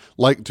 Is it,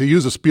 like, to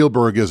use a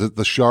Spielberg, is it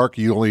the shark?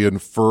 You only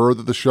infer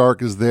that the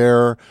shark is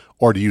there,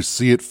 or do you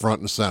see it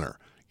front and center?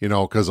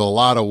 Because a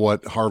lot of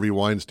what Harvey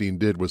Weinstein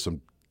did was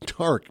some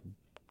dark,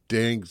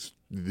 dang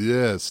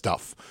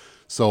stuff.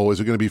 So is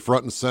it going to be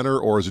front and center,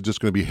 or is it just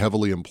going to be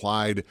heavily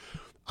implied?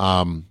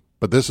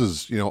 But this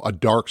is, a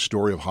dark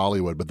story of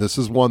Hollywood. But this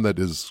is one that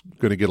is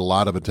going to get a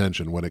lot of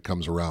attention when it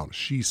comes around.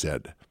 She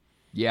Said.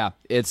 Yeah,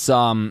 it's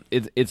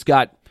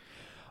got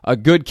a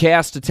good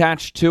cast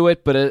attached to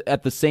it, but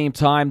at the same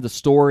time, the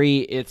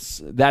story,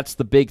 that's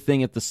the big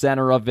thing at the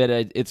center of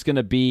it. It's going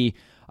to be,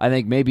 I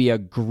think, maybe a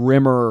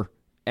grimmer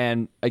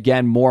and,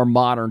 again, more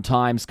modern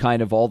times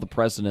kind of All the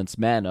President's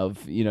Men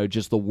of,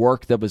 just the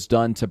work that was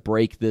done to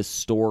break this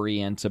story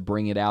and to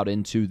bring it out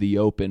into the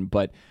open.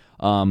 But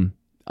I'm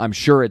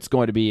sure it's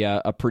going to be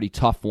a pretty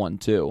tough one,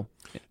 too.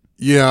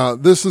 Yeah,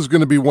 this is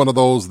going to be one of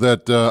those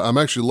that I'm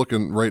actually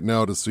looking right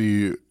now to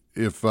see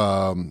if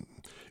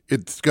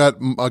it's got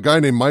a guy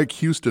named Mike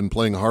Houston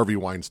playing Harvey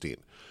Weinstein.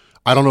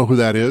 I don't know who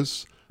that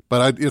is,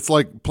 but it's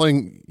like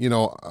playing,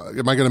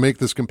 am I going to make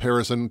this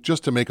comparison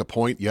just to make a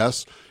point?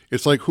 Yes.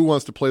 It's like, who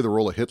wants to play the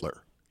role of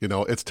Hitler?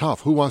 It's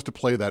tough. Who wants to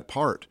play that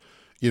part?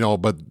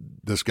 But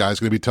this guy's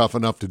going to be tough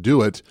enough to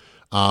do it.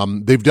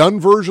 They've done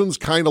versions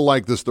kind of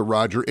like this, the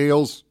Roger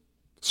Ailes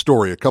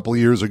story a couple of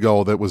years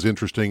ago that was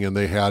interesting, and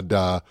they had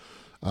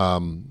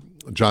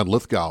John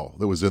Lithgow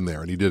that was in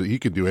there, and he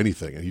could do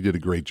anything, and he did a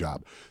great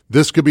job.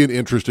 This could be an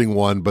interesting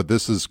one, but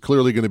this is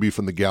clearly going to be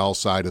from the gal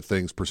side of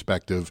things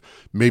perspective,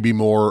 maybe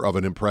more of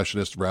an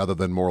impressionist rather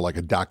than more like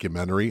a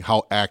documentary.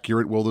 How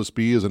accurate will this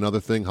be is another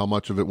thing. How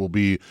much of it will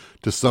be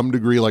to some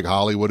degree like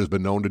Hollywood has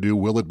been known to do?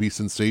 Will it be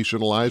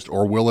sensationalized,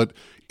 or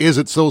is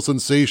it so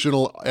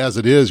sensational as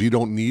it is you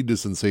don't need to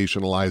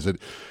sensationalize it?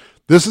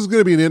 This is going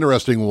to be an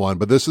interesting one,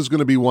 but this is going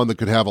to be one that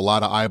could have a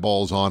lot of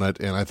eyeballs on it,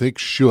 and I think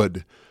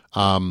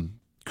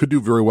could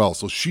do very well.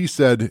 So She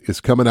Said is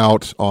coming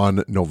out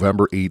on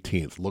November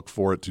 18th. Look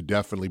for it to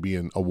definitely be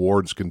an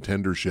awards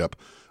contendership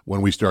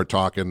when we start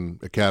talking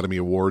Academy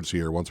Awards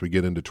here once we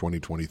get into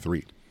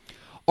 2023.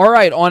 All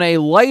right, on a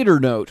lighter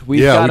note,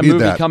 we've got a movie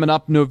that coming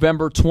up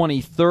November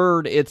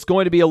 23rd. It's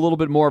going to be a little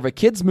bit more of a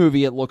kids'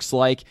 movie, it looks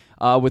like,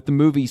 with the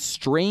movie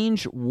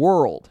Strange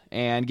World,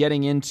 and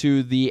getting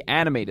into the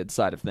animated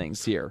side of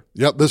things here.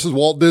 Yep, this is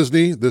Walt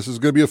Disney. This is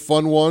going to be a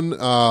fun one.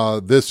 I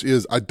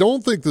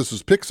don't think this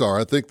is Pixar.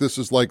 I think this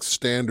is like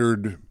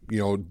standard,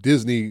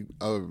 Disney,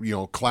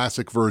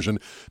 classic version.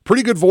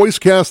 Pretty good voice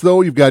cast,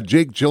 though. You've got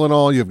Jake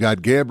Gyllenhaal. You've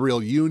got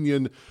Gabrielle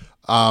Union.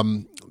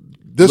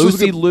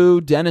 Lucy Liu,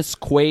 Dennis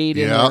Quaid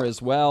in there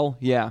as well.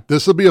 Yeah.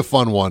 This will be a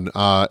fun one.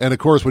 And, of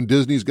course, when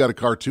Disney's got a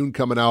cartoon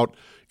coming out,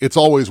 it's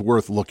always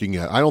worth looking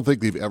at. I don't think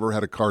they've ever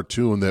had a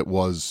cartoon that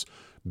was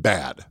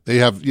bad. They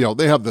have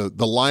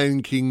the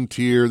Lion King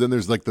tier, then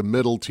there's like the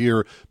middle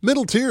tier.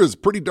 Middle tier is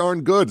pretty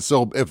darn good.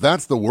 So if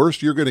that's the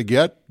worst you're going to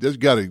get, you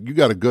got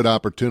a good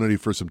opportunity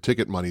for some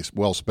ticket money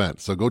well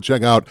spent. So go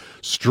check out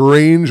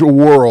Strange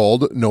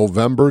World,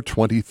 November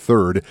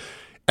 23rd.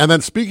 And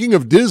then speaking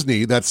of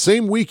Disney, that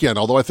same weekend,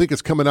 although I think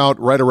it's coming out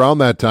right around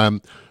that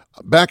time,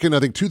 back in, I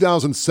think,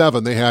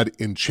 2007, they had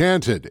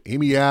Enchanted,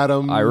 Amy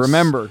Adams. I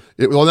remember.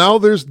 Now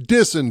there's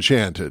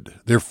Disenchanted.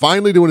 They're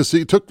finally doing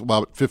it took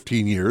about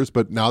 15 years,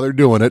 but now they're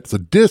doing it. So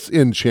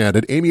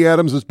Disenchanted. Amy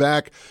Adams is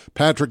back.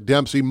 Patrick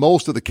Dempsey.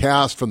 Most of the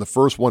cast from the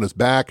first one is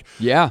back.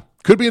 Yeah.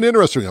 Could be an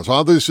interesting one. So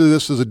obviously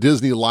this is a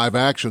Disney live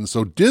action.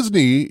 So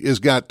Disney has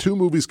got two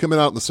movies coming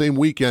out in the same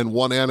weekend,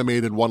 one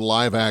animated, one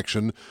live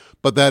action.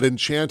 But that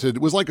Enchanted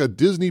was like a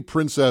Disney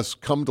princess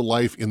come to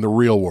life in the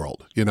real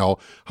world.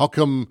 How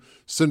come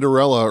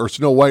Cinderella, or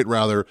Snow White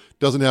rather,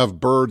 doesn't have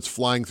birds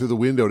flying through the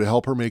window to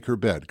help her make her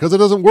bed? Because it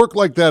doesn't work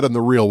like that in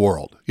the real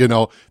world.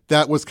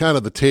 That was kind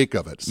of the take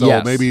of it. So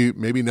yes.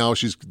 maybe now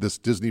this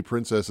Disney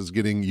princess is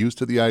getting used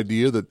to the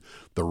idea that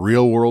the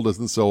real world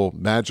isn't so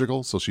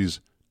magical. So she's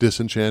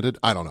disenchanted.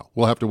 I don't know.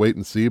 We'll have to wait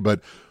and see.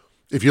 But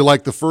if you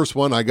like the first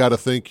one, I got to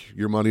think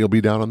your money will be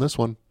down on this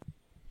one.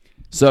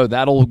 So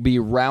that'll be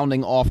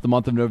rounding off the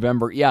month of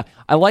November. Yeah,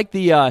 I like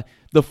the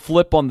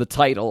flip on the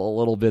title a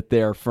little bit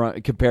there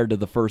compared to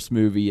the first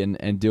movie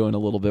and doing a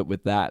little bit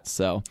with that.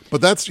 So,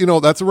 but that's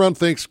around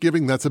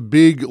Thanksgiving. That's a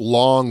big,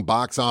 long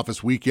box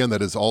office weekend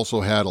that has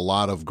also had a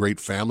lot of great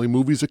family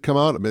movies that come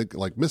out. I mean,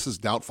 like Mrs.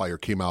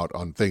 Doubtfire came out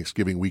on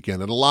Thanksgiving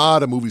weekend, and a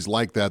lot of movies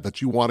like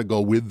that you want to go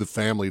with the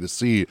family to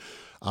see.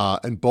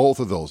 And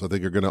both of those, I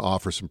think, are going to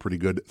offer some pretty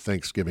good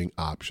Thanksgiving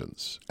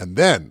options. And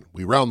then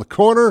we round the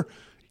corner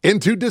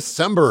into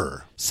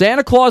December.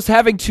 Santa Claus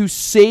having to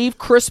save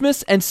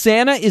Christmas, and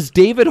Santa is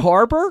David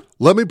Harbour?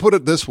 Let me put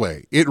it this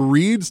way. It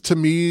reads to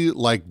me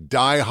like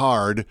Die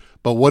Hard,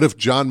 but what if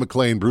John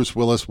McClane, Bruce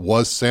Willis,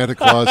 was Santa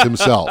Claus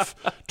himself,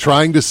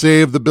 trying to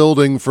save the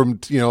building from,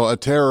 a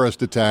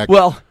terrorist attack?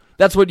 Well,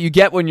 that's what you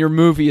get when your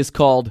movie is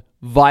called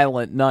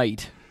Violent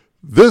Night.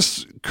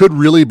 This could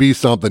really be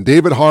something.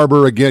 David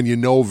Harbour, again,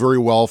 very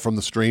well from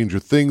the Stranger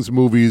Things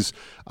movies.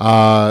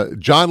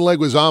 John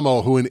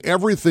Leguizamo, who in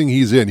everything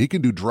he's in, he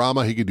can do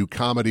drama, he can do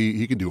comedy,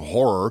 he can do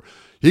horror.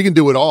 He can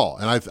do it all.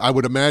 And I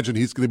would imagine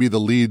he's going to be the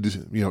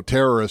lead,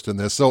 terrorist in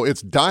this. So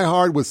it's Die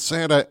Hard with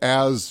Santa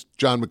as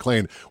John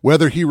McClane.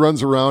 Whether he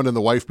runs around in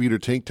the wife-beater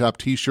tank top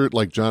T-shirt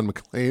like John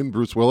McClane,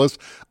 Bruce Willis,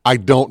 I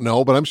don't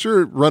know. But I'm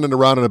sure running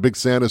around in a big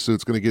Santa suit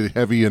is going to get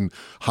heavy and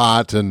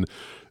hot. And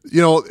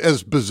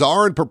as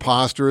bizarre and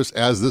preposterous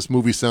as this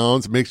movie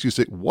sounds, it makes you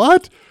say,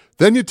 what?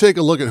 Then you take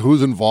a look at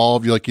who's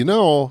involved. You're like,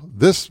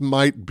 this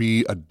might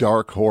be a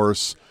dark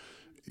horse.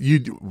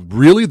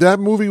 Really, that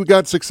movie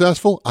got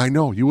successful? I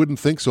know, you wouldn't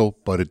think so,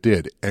 but it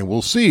did. And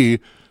we'll see.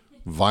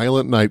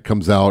 Violent Night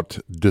comes out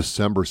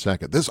December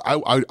 2nd. This,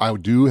 I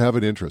do have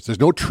an interest. There's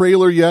no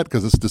trailer yet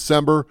because it's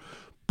December,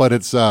 but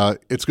it's going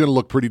to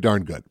look pretty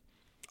darn good.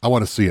 I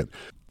want to see it.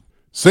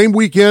 Same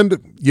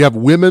weekend, you have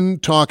Women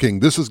Talking.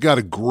 This has got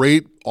a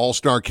great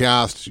all-star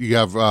cast. You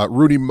have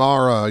Rooney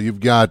Mara. You've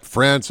got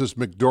Frances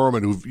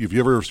McDormand, who, if you've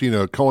ever seen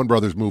a Coen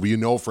Brothers movie, you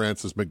know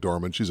Frances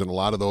McDormand. She's in a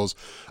lot of those.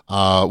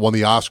 Won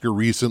the Oscar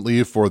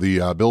recently for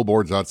the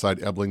billboards outside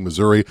Ebbing,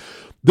 Missouri.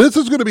 This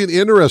is going to be an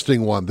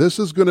interesting one. This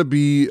is going to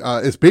be,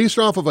 it's based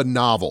off of a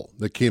novel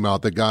that came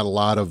out that got a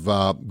lot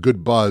of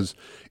good buzz.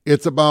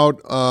 It's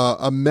about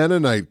a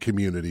Mennonite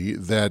community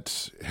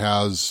that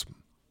has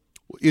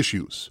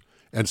issues.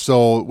 And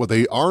so what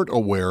they aren't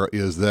aware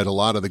is that a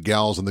lot of the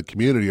gals in the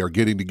community are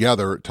getting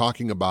together,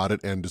 talking about it,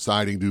 and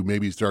deciding to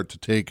maybe start to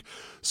take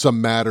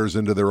some matters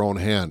into their own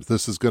hands.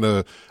 This is going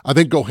to, I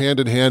think, go hand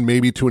in hand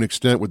maybe to an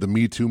extent with the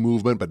Me Too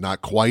movement, but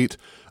not quite.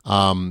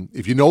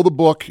 If you know the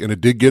book, and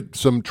it did get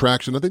some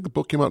traction, I think the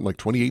book came out in like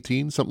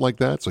 2018, something like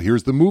that. So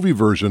here's the movie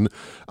version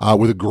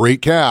with a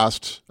great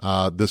cast.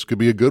 This could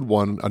be a good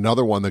one,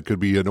 another one that could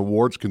be an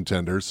awards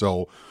contender.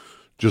 So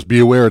just be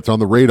aware, it's on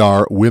the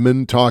radar.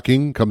 Women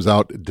Talking comes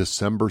out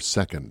December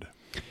 2nd.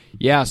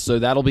 Yeah, so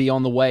that'll be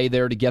on the way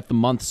there to get the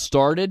month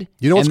started.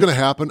 You know what's going to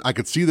happen? I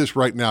could see this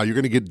right now. You're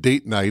going to get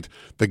date night.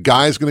 The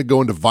guy's going to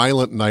go into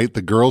violent night.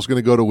 The girl's going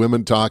to go to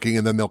Women Talking,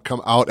 and then they'll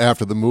come out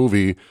after the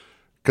movie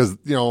because,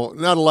 you know,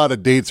 not a lot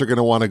of dates are going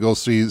to want to go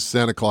see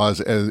Santa Claus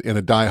in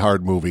a Die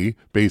Hard movie,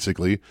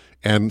 basically.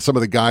 And some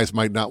of the guys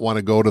might not want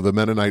to go to the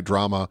Mennonite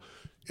drama.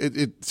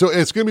 So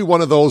it's going to be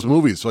one of those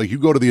movies. So like you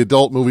go to the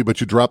adult movie, but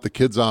you drop the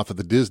kids off at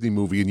the Disney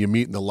movie and you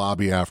meet in the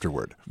lobby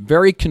afterward.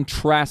 Very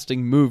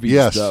contrasting movies,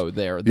 yes. though,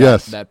 there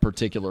yes. that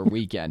particular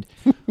weekend.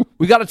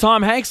 We got a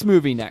Tom Hanks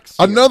movie next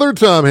year. Another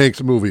Tom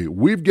Hanks movie.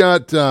 We've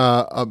got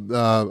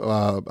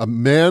a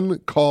Man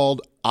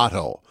Called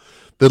Otto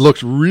that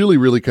looks really,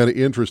 really kind of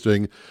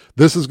interesting.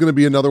 This is going to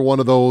be another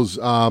one of those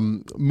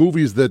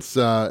movies that's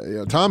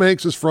Tom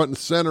Hanks is front and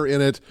center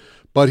in it.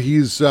 But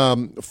he's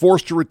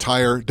forced to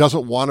retire,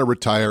 doesn't want to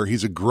retire.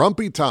 He's a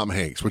grumpy Tom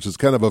Hanks, which is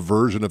kind of a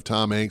version of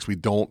Tom Hanks we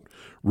don't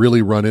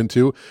really run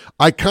into.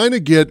 I kind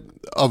of get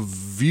a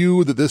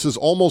view that this is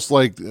almost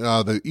like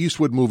the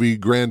Eastwood movie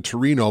Gran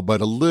Torino,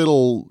 but a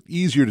little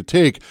easier to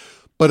take.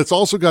 But it's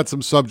also got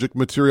some subject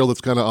material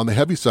that's kind of on the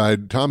heavy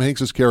side. Tom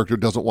Hanks' character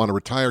doesn't want to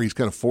retire. He's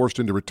kind of forced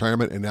into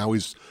retirement, and now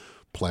he's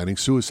planning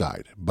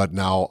suicide. But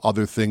now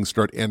other things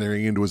start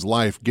entering into his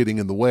life, getting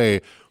in the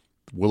way.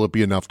 Will it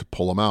be enough to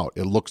pull him out?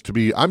 It looks to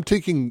be. I'm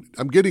getting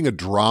a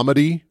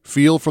dramedy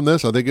feel from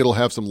this. I think it'll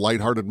have some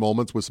lighthearted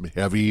moments with some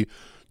heavy,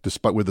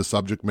 despite with the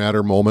subject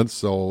matter moments.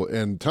 So,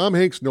 and Tom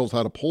Hanks knows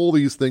how to pull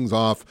these things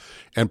off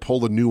and pull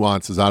the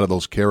nuances out of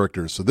those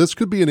characters. So this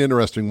could be an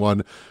interesting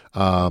one.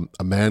 A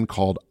Man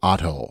Called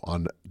Otto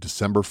on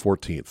December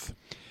 14th.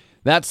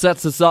 That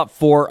sets us up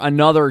for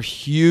another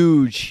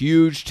huge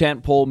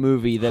tentpole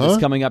movie that is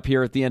coming up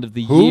here at the end of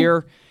the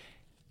year.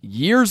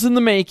 Years in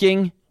the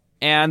making.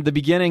 And the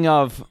beginning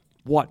of,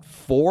 4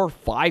 or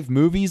 5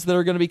 movies that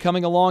are going to be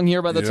coming along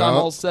here by the time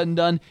all's said and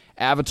done.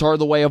 Avatar: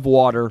 The Way of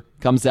Water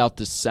comes out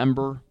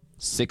December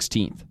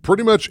 16th.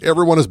 Pretty much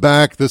everyone is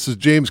back. This is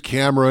James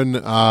Cameron.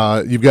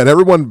 You've got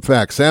everyone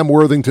back. Sam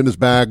Worthington is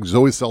back.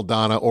 Zoe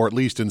Saldana, or at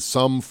least in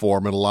some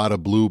form, and a lot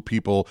of blue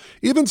people.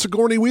 Even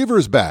Sigourney Weaver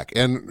is back.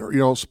 And, you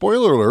know,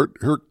 spoiler alert,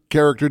 her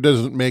character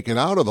doesn't make it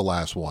out of the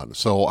last one.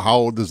 So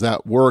how does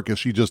that work? Is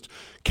she just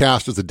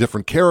cast as a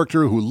different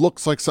character who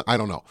looks like I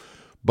don't know.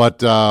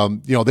 But,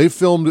 you know, they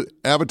filmed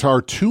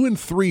Avatar 2 and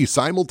 3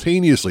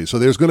 simultaneously. So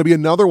there's going to be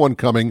another one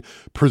coming,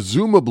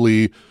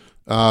 presumably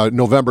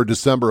November,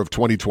 December of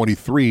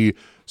 2023.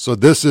 So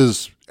this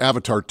is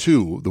Avatar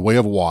 2, The Way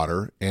of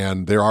Water,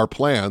 and there are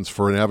plans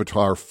for an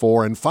Avatar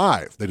 4 and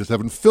 5. They just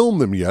haven't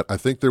filmed them yet. I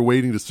think they're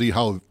waiting to see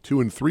how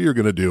 2 and 3 are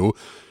going to do.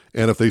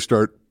 And if they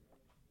start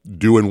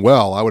doing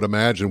well, I would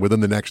imagine within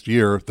the next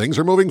year, things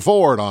are moving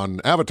forward on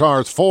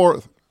Avatars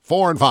 4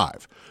 and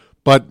 5.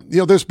 But, you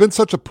know, there's been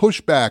such a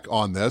pushback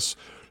on this,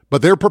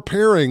 but they're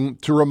preparing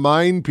to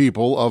remind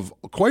people of,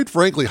 quite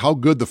frankly, how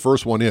good the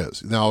first one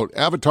is. Now,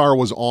 Avatar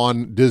was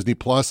on Disney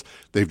Plus.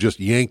 They've just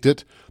yanked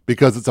it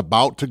because it's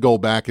about to go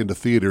back into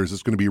theaters.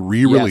 It's going to be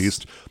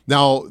re-released. Yes.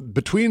 Now,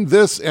 between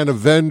this and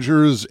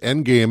Avengers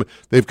Endgame,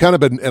 they've kind of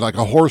been at like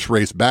a horse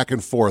race back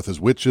and forth as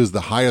which is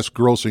the highest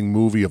grossing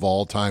movie of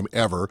all time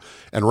ever.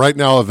 And right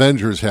now,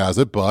 Avengers has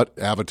it, but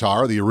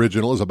Avatar, the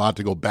original, is about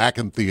to go back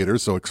in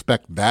theaters, so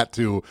expect that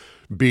to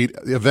beat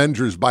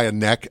Avengers by a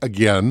neck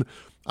again.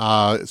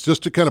 It's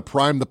just to kind of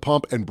prime the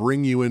pump and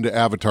bring you into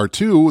Avatar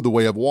 2, The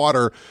Way of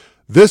Water.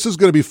 This is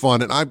going to be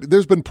fun, and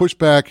there's been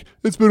pushback.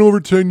 It's been over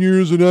 10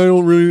 years, and I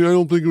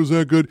don't think it was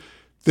that good.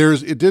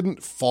 It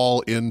didn't fall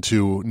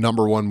into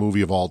number one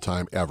movie of all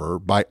time ever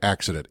by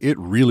accident. It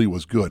really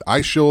was good.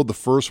 I showed the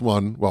first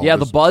one. Well, yeah,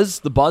 the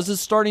buzz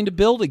is starting to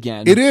build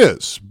again. It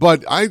is,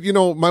 but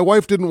my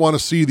wife didn't want to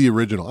see the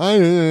original.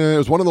 It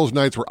was one of those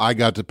nights where I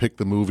got to pick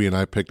the movie, and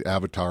I picked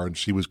Avatar, and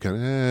she was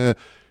kind of.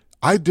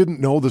 I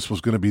didn't know this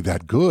was going to be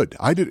that good.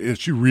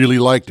 She really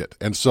liked it,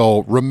 and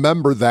so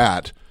remember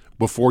that.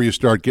 Before you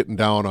start getting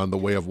down on The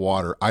Way of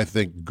Water, I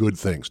think good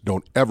things.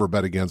 Don't ever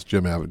bet against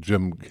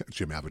Jim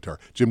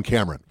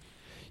Cameron.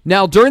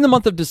 Now, during the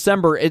month of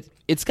December,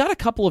 it it's got a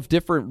couple of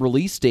different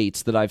release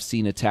dates that I've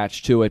seen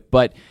attached to it,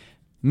 but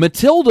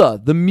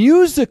Matilda, the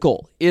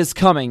musical, is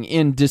coming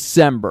in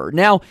December.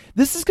 Now,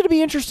 this is going to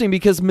be interesting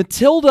because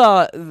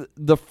Matilda,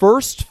 the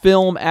first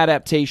film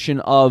adaptation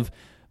of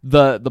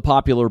the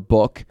popular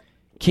book,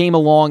 came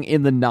along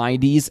in the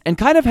 90s and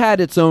kind of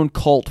had its own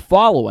cult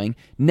following.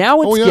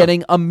 Now it's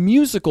getting a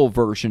musical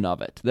version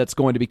of it that's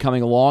going to be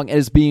coming along and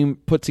is being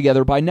put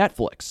together by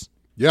Netflix.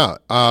 Yeah,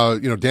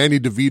 Danny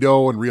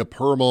DeVito and Rhea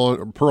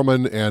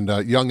Perlman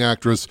and young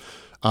actress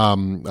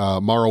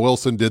Mara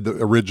Wilson did the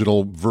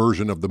original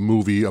version of the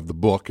movie, of the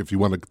book, if you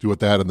want to do it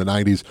that in the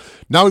 90s.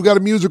 Now we've got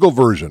a musical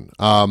version.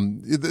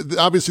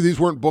 Obviously, these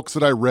weren't books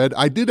that I read.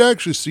 I did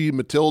actually see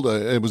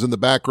Matilda. It was in the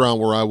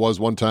background where I was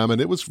one time, and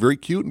it was very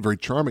cute and very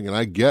charming, and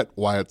I get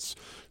why it's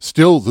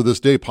still to this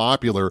day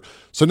popular.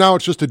 So now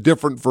it's just a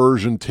different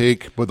version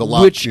take with a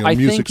lot of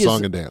music,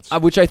 song, and dance.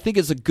 Which I think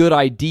is a good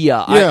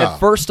idea. Yeah. At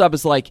first I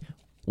was like,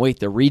 wait,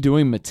 they're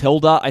redoing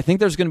Matilda? I think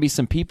there's going to be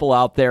some people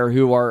out there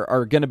who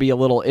are going to be a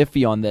little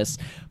iffy on this,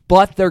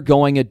 but they're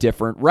going a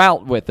different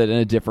route with it in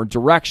a different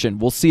direction.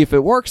 We'll see if it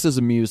works as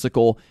a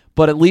musical,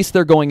 but at least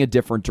they're going a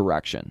different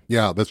direction.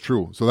 Yeah, that's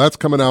true. So that's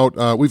coming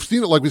out. We've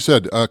seen it, like we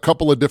said, a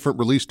couple of different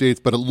release dates,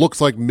 but it looks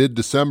like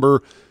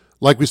mid-December.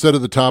 Like we said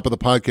at the top of the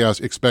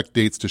podcast, expect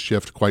dates to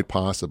shift quite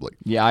possibly.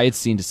 Yeah, I had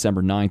seen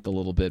December 9th a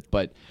little bit,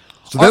 but...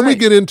 So then we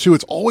get into,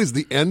 it's always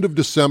the end of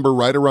December,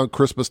 right around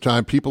Christmas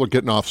time. People are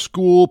getting off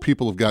school.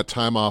 People have got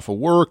time off of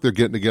work. They're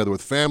getting together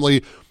with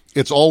family.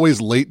 It's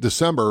always late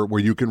December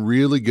where you can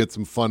really get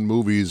some fun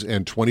movies,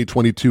 and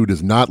 2022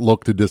 does not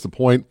look to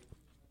disappoint.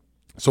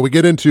 So we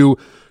get into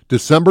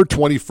December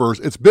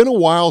 21st. It's been a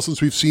while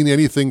since we've seen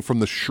anything from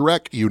the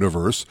Shrek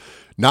universe.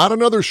 Not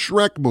another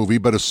Shrek movie,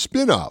 but a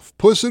spin-off,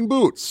 Puss in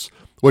Boots,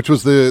 which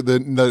was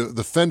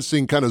the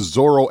fencing kind of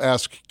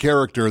Zorro-esque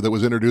character that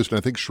was introduced in,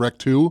 I think, Shrek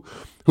 2,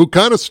 who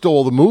kind of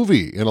stole the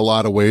movie in a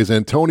lot of ways.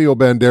 Antonio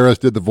Banderas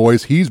did the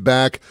voice. He's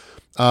back.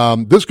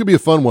 This could be a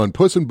fun one.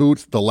 Puss in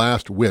Boots, The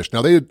Last Wish.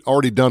 Now, they had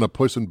already done a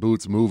Puss in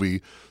Boots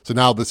movie, so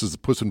now this is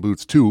Puss in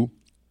Boots 2.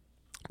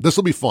 This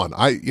will be fun.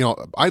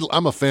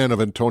 I'm a fan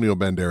of Antonio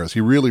Banderas.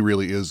 He really,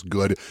 really is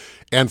good.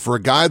 And for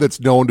a guy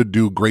that's known to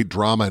do great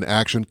drama and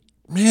action,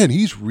 man,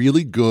 he's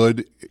really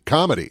good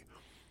comedy.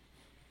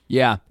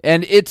 Yeah,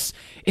 and it's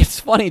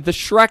funny. The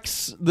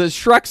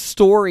Shrek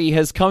story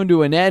has come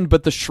to an end,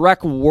 but the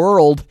Shrek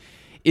world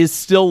is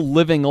still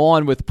living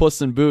on with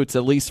Puss in Boots,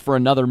 at least for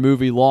another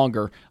movie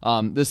longer.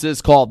 This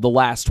is called The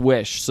Last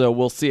Wish, so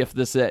we'll see if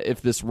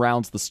this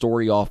rounds the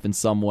story off in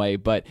some way.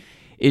 But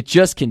it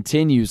just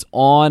continues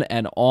on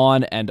and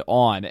on and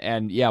on.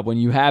 And yeah, when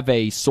you have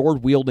a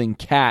sword-wielding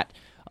cat,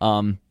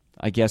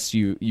 I guess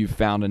you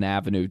found an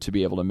avenue to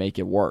be able to make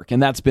it work, and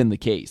that's been the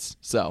case.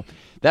 So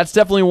that's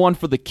definitely one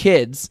for the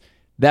kids.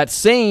 That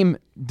same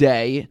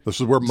day, this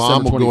is where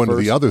Mom will go into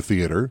the other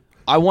theater.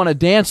 I Want to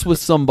Dance with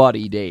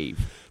Somebody,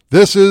 Dave.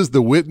 This is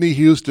the Whitney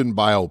Houston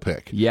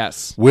biopic.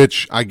 Yes.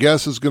 Which I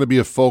guess is going to be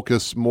a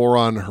focus more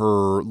on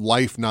her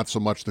life, not so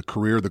much the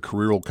career. The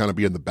career will kind of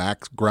be in the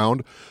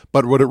background.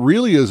 But what it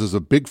really is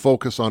a big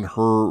focus on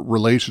her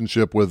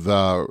relationship with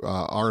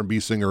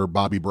R&B singer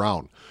Bobby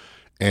Brown.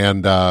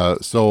 And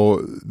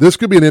so this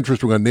could be an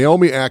interesting one.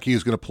 Naomi Ackie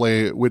is going to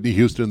play Whitney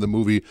Houston in the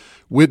movie.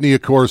 Whitney,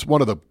 of course,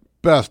 one of the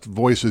best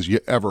voices you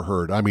ever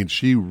heard. I mean,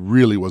 she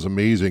really was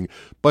amazing.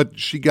 But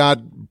she got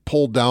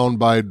pulled down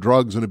by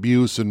drugs and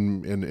abuse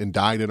and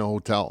died in a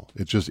hotel.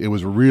 It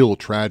was a real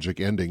tragic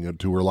ending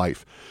to her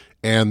life.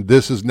 And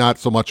this is not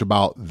so much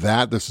about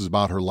that. This is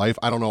about her life.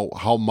 I don't know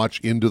how much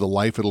into the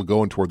life it'll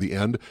go in toward the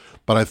end,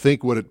 but I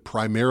think what it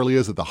primarily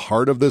is at the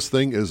heart of this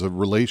thing is a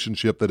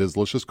relationship that is,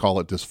 let's just call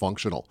it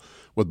dysfunctional,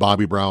 with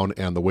Bobby Brown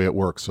and the way it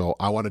works. So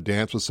I Want to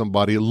Dance with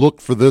Somebody.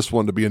 Look for this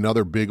one to be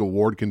another big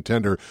award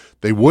contender.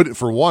 They would,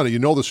 for one,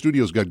 the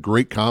studio's got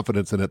great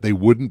confidence in it. They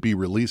wouldn't be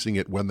releasing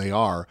it when they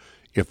are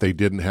if they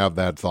didn't have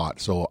that thought.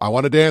 So I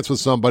Want to Dance with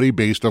Somebody,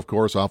 based, of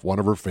course, off one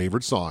of her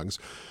favorite songs.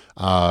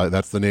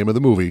 That's the name of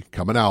the movie,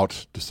 coming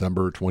out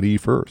December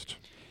 21st.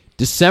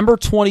 December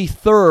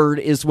 23rd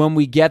is when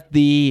we get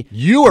the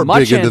You are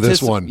big into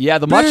this one. Yeah,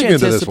 the much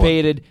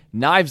anticipated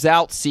Knives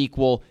Out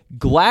sequel,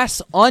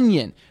 Glass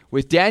Onion,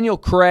 with Daniel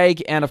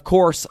Craig and, of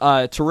course,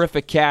 a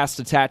terrific cast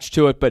attached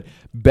to it. But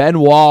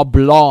Benoit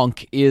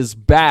Blanc is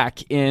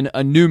back in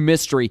a new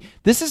mystery.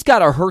 This has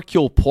got a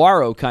Hercule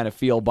Poirot kind of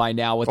feel by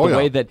now with the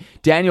way that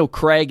Daniel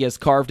Craig has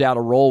carved out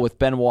a role with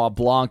Benoit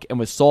Blanc and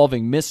with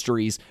solving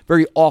mysteries,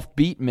 very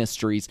offbeat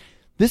mysteries.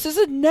 This is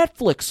a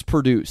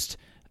Netflix-produced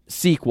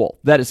sequel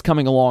that is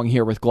coming along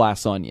here with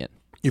Glass Onion.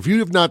 If you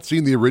have not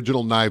seen the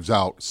original Knives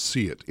Out,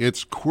 see it.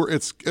 It's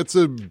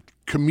a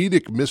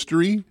comedic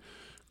mystery,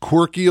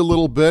 quirky a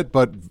little bit,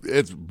 but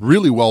it's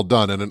really well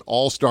done and an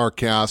all-star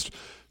cast.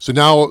 So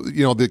now,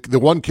 the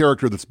one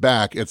character that's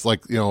back, it's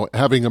like,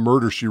 having a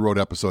Murder, She Wrote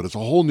episode. It's a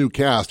whole new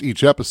cast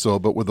each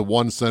episode, but with the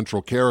one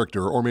central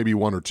character, or maybe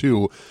one or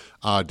two.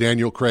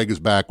 Daniel Craig is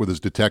back with his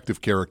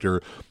detective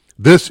character.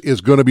 This is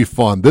going to be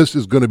fun. This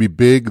is going to be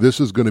big. This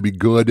is going to be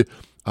good.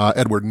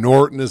 Edward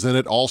Norton is in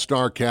it,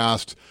 all-star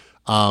cast.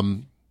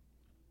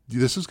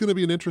 this is going to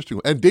be an interesting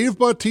one. And Dave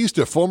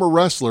Bautista, former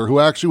wrestler who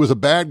actually was a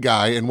bad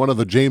guy in one of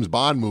the James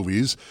Bond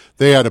movies,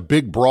 they had a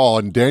big brawl,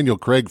 and Daniel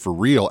Craig, for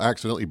real,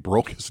 accidentally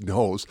broke his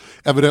nose.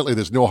 Evidently,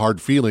 there's no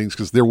hard feelings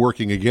because they're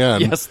working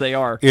again. Yes, they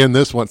are. In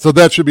this one. So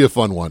that should be a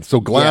fun one. So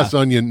Glass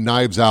Onion,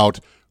 Knives Out,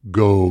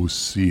 go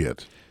see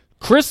it.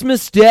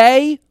 Christmas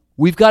Day,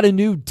 we've got a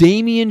new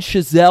Damien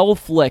Chazelle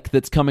flick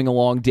that's coming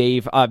along,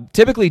 Dave.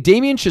 Typically,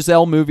 Damien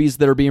Chazelle movies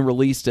that are being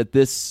released at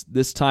this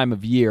time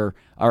of year,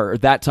 or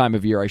that time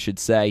of year, I should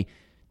say,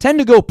 tend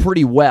to go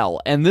pretty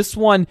well. And this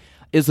one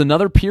is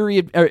another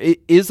period, or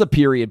it is a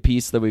period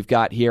piece that we've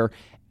got here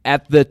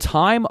at the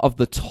time of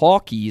the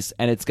talkies,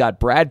 and it's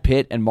got Brad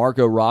Pitt and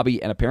Margot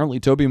Robbie and apparently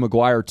Tobey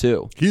Maguire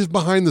too. He's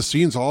behind the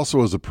scenes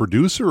also as a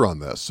producer on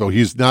this, so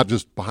he's not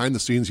just behind the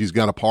scenes, he's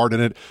got a part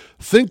in it.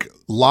 Think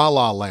La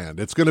La Land.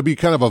 It's going to be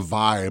kind of a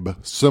vibe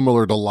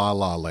similar to La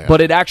La Land. But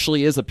it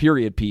actually is a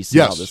period piece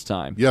now this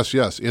time. Yes.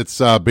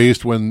 It's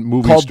based when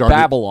movies called started.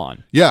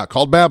 Babylon. Yeah,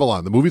 called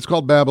Babylon. The movie's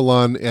called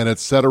Babylon, and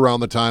it's set around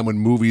the time when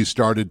movies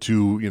started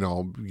to,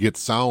 get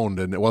sound,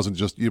 and it wasn't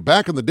just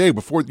back in the day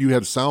before you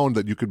had sound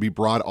that you could be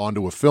brought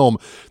onto a film.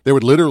 There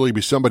would literally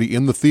be somebody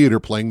in the theater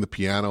playing the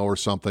piano or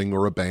something,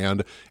 or a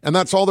band, and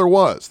that's all there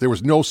was. There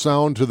was no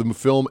sound to the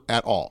film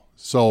at all.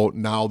 So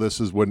now this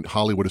is when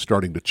Hollywood is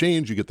starting to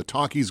change. You get the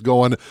talkies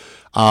going.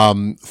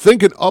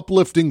 Think an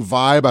uplifting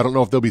vibe. I don't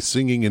know if they'll be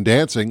singing and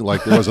dancing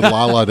like there was in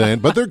La La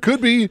Land, but there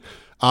could be.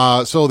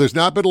 So there's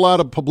not been a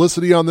lot of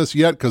publicity on this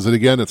yet because,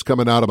 again, it's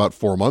coming out about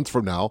 4 months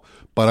from now.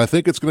 But I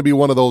think it's going to be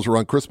one of those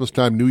around Christmas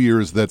time, New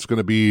Year's, that's going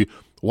to be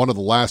one of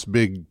the last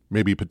big,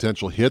 maybe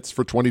potential hits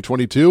for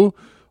 2022.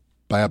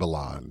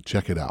 Babylon.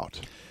 Check it out.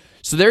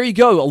 So there you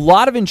go. A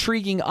lot of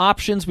intriguing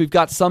options. We've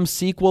got some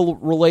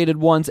sequel-related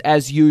ones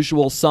as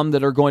usual, some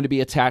that are going to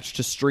be attached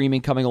to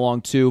streaming coming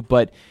along too,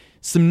 but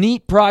some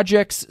neat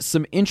projects,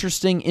 some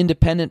interesting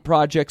independent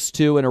projects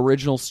too, and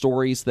original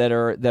stories that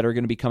are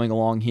going to be coming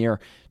along here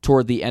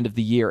toward the end of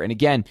the year. And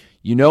again,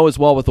 as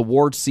well with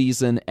award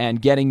season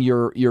and getting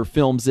your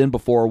films in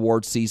before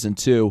award season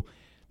too,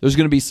 there's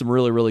going to be some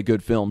really, really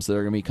good films that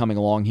are going to be coming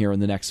along here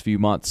in the next few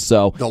months.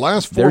 So the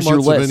last 4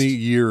 months of any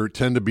year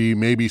tend to be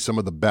maybe some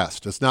of the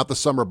best. It's not the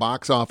summer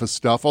box office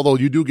stuff, although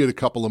you do get a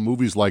couple of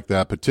movies like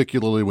that,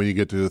 particularly when you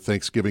get to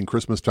Thanksgiving,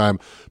 Christmas time.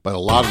 But a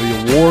lot of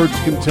the awards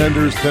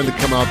contenders tend to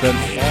come out then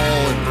fall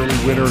and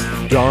early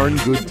winter. Darn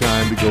good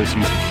time to go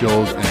see some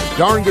shows, and a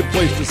darn good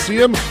place to see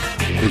them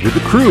is with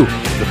the crew,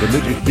 the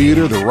Bemidji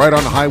Theater. They're right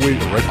on the highway,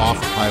 right off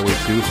the highway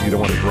too, so you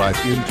don't want to drive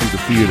into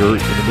the theater in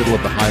the middle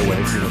of the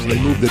highway. So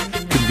they moved it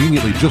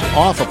conveniently just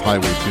off of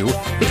Highway 2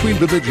 between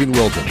Bemidji and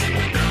Wilton.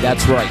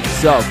 That's right.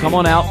 So come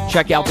on out,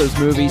 check out those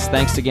movies.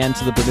 Thanks again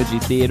to the Bemidji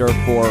Theater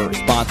for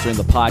sponsoring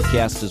the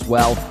podcast as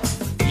well.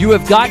 You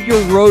have got your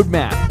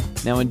roadmap.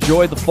 Now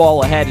enjoy the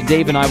fall ahead, and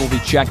Dave and I will be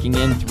checking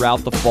in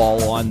throughout the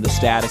fall on the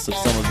status of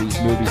some of these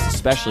movies,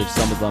 especially if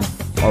some of them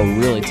are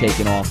really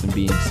taking off and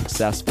being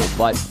successful.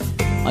 But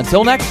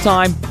until next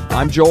time,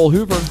 I'm Joel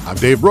Hoover. I'm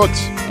Dave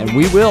Brooks. And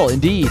we will,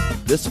 indeed,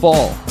 this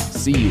fall,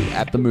 see you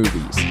at the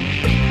movies.